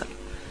بات ہے اصل,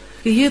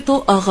 کہ یہ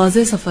تو آغاز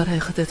سفر ہے,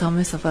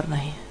 اختتام سفر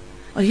نہیں ہے.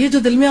 اور یہ جو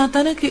دل میں آتا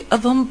ہے نا کہ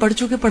اب ہم پڑھ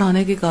چکے,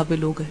 پڑھانے کے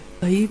قابل ہو گئے,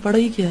 بھائی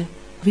پڑھائی کیا ہے,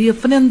 بھائی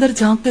اپنے اندر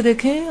جھانک کے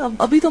دیکھیں.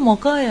 ابھی تو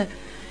موقع آیا ہے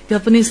کہ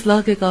اپنی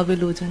اصلاح کے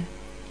قابل ہو جائیں,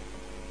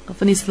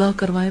 اپنی اصلاح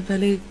کروائیں.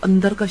 پہلے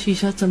اندر کا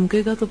شیشہ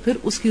چمکے گا تو پھر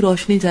اس کی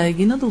روشنی جائے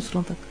گی نا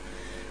دوسروں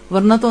تک,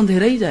 ورنہ تو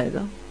اندھیرا ہی جائے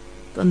گا.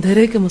 تو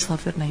اندھیرے کے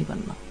مسافر نہیں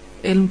بننا,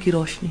 علم کی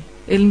روشنی,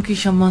 علم کی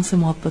شمع سے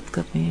محبت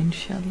کرنی ہے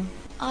انشاءاللہ.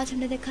 آج ہم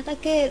نے دیکھا تھا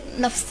کہ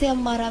نفس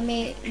امارہ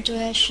میں جو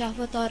ہے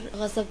شہوت اور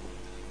غضب,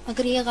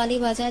 اگر یہ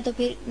غالب آ جائے تو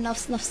پھر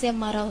نفس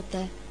امارہ ہوتا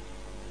ہے,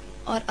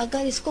 اور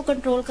اگر اس کو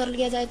کنٹرول کر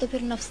لیا جائے تو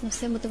پھر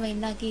نفس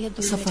مطمئنہ کی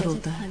سفر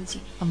ہوتا ہے. ہاں جی,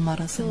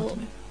 امارہ سے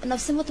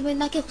نفس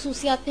مطمئنہ کی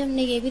خصوصیات میں ہم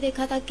نے یہ بھی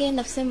دیکھا تھا کہ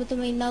نفس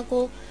مطمئنہ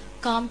کو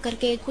کام کر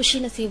کے خوشی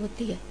نصیب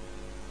ہوتی ہے.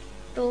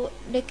 تو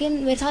لیکن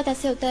میرے ساتھ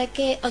ایسے ہوتا ہے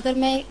کہ اگر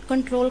میں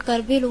کنٹرول کر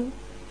بھی لوں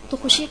تو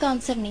خوشی کا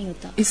عنصر نہیں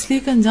ہوتا, اس لیے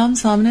کہ انجام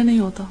سامنے نہیں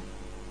ہوتا.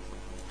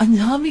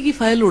 انجام ہی کی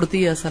فائل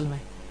اڑتی ہے اصل میں.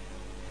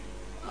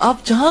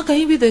 آپ جہاں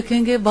کہیں بھی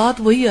دیکھیں گے بات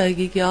وہی آئے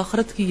گی کہ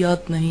آخرت کی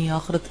یاد نہیں,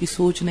 آخرت کی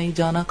سوچ نہیں,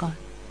 جانا کہاں,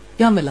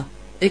 کیا ملا.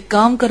 ایک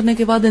کام کرنے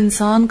کے بعد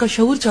انسان کا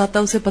شعور چاہتا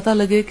ہے اسے پتا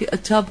لگے کہ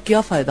اچھا اب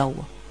کیا فائدہ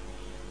ہوا.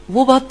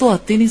 وہ بات تو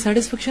آتی نہیں.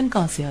 سیٹسفیکشن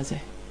کہاں سے آ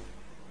جائے؟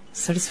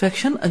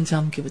 سیٹسفیکشن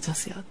انجام کی وجہ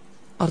سے آتی.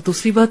 اور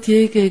دوسری بات یہ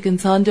ہے کہ ایک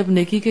انسان جب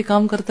نیکی کے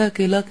کام کرتا ہے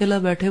اکیلا اکیلا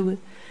بیٹھے ہوئے,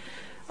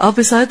 آپ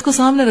اس آیت کو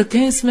سامنے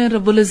رکھیں, اس میں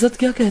رب العزت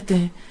کیا کہتے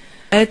ہیں,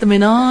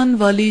 اطمینان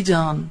والی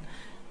جان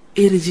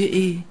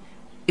ارجعی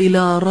الی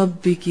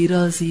ربک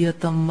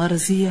راضیۃ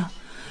مرضیہ,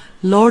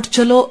 لوٹ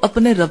چلو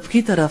اپنے رب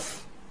کی طرف,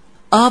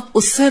 آپ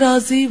اس سے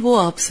راضی وہ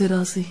آپ سے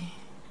راضی.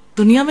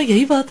 دنیا میں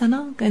یہی بات ہے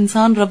نا کہ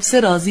انسان رب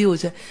سے راضی ہو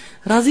جائے.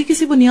 راضی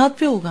کسی بنیاد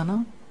پہ ہوگا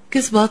نا,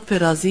 کس بات پہ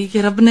راضی,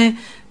 کہ رب نے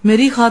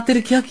میری خاطر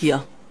کیا کیا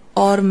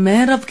اور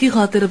میں رب کی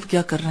خاطر اب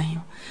کیا کر رہی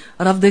ہوں.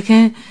 اور اب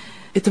دیکھیں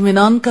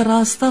اطمینان کا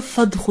راستہ,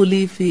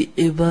 فادخلی فی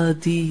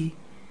عبادی,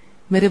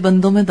 میرے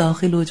بندوں میں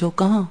داخل ہو جاؤ.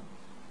 کہاں؟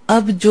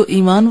 اب جو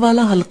ایمان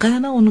والا حلقہ ہے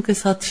نا ان کے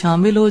ساتھ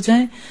شامل ہو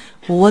جائیں.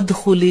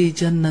 وادخلی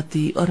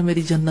جنتی, اور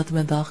میری جنت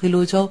میں داخل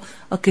ہو جاؤ.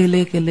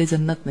 اکیلے اکیلے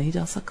جنت نہیں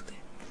جا سکتے,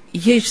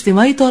 یہ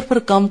اجتماعی طور پر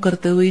کام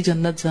کرتے ہوئے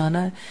جنت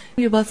جانا ہے.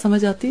 یہ بات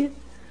سمجھ آتی ہے؟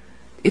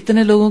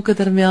 اتنے لوگوں کے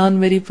درمیان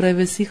میری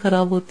پرائیویسی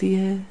خراب ہوتی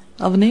ہے,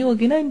 اب نہیں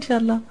ہوگی نا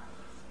انشاءاللہ،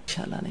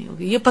 انشاءاللہ نہیں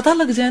ہوگی. یہ پتہ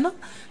لگ جائے نا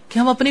کہ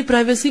ہم اپنی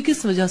پرائیویسی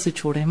کس وجہ سے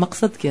چھوڑیں،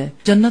 مقصد کیا ہے،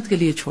 جنت کے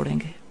لیے چھوڑیں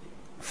گے.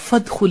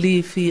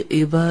 فادخلی فی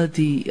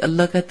عبادی،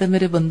 اللہ کہتے ہیں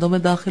میرے بندوں میں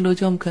داخل ہو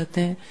جاؤ. ہم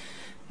کہتے ہیں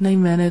نہیں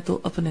میں نے تو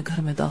اپنے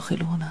گھر میں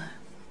داخل ہونا ہے.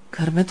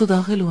 گھر میں تو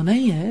داخل ہونا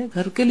ہی ہے،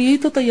 گھر کے لیے ہی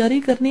تو تیاری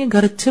کرنی ہے،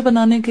 گھر اچھے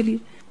بنانے کے لیے.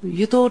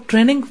 یہ تو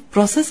ٹریننگ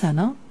پروسیس ہے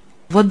نا.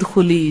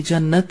 وادخلی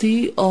جنتی،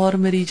 اور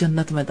میری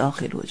جنت میں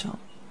داخل ہو جاؤ.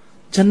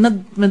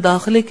 جنت میں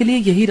داخلے کے لیے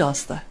یہی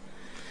راستہ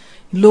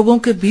ہے، لوگوں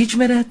کے بیچ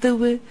میں رہتے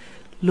ہوئے،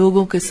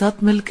 لوگوں کے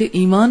ساتھ مل کے،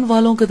 ایمان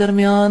والوں کے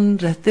درمیان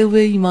رہتے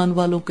ہوئے، ایمان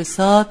والوں کے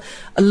ساتھ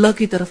اللہ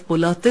کی طرف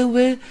بلاتے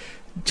ہوئے،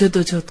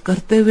 جدوجہد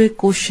کرتے ہوئے،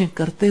 کوششیں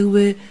کرتے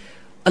ہوئے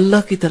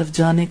اللہ کی طرف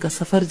جانے کا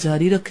سفر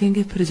جاری رکھیں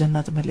گے، پھر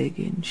جنت ملے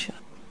گی انشاءاللہ.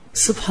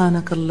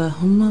 سبحانک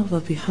اللہم و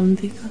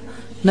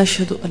بحمدک،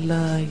 نشہد ان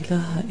لا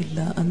الہ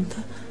الا انت،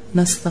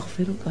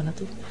 نستغفرک و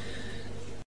نتوب.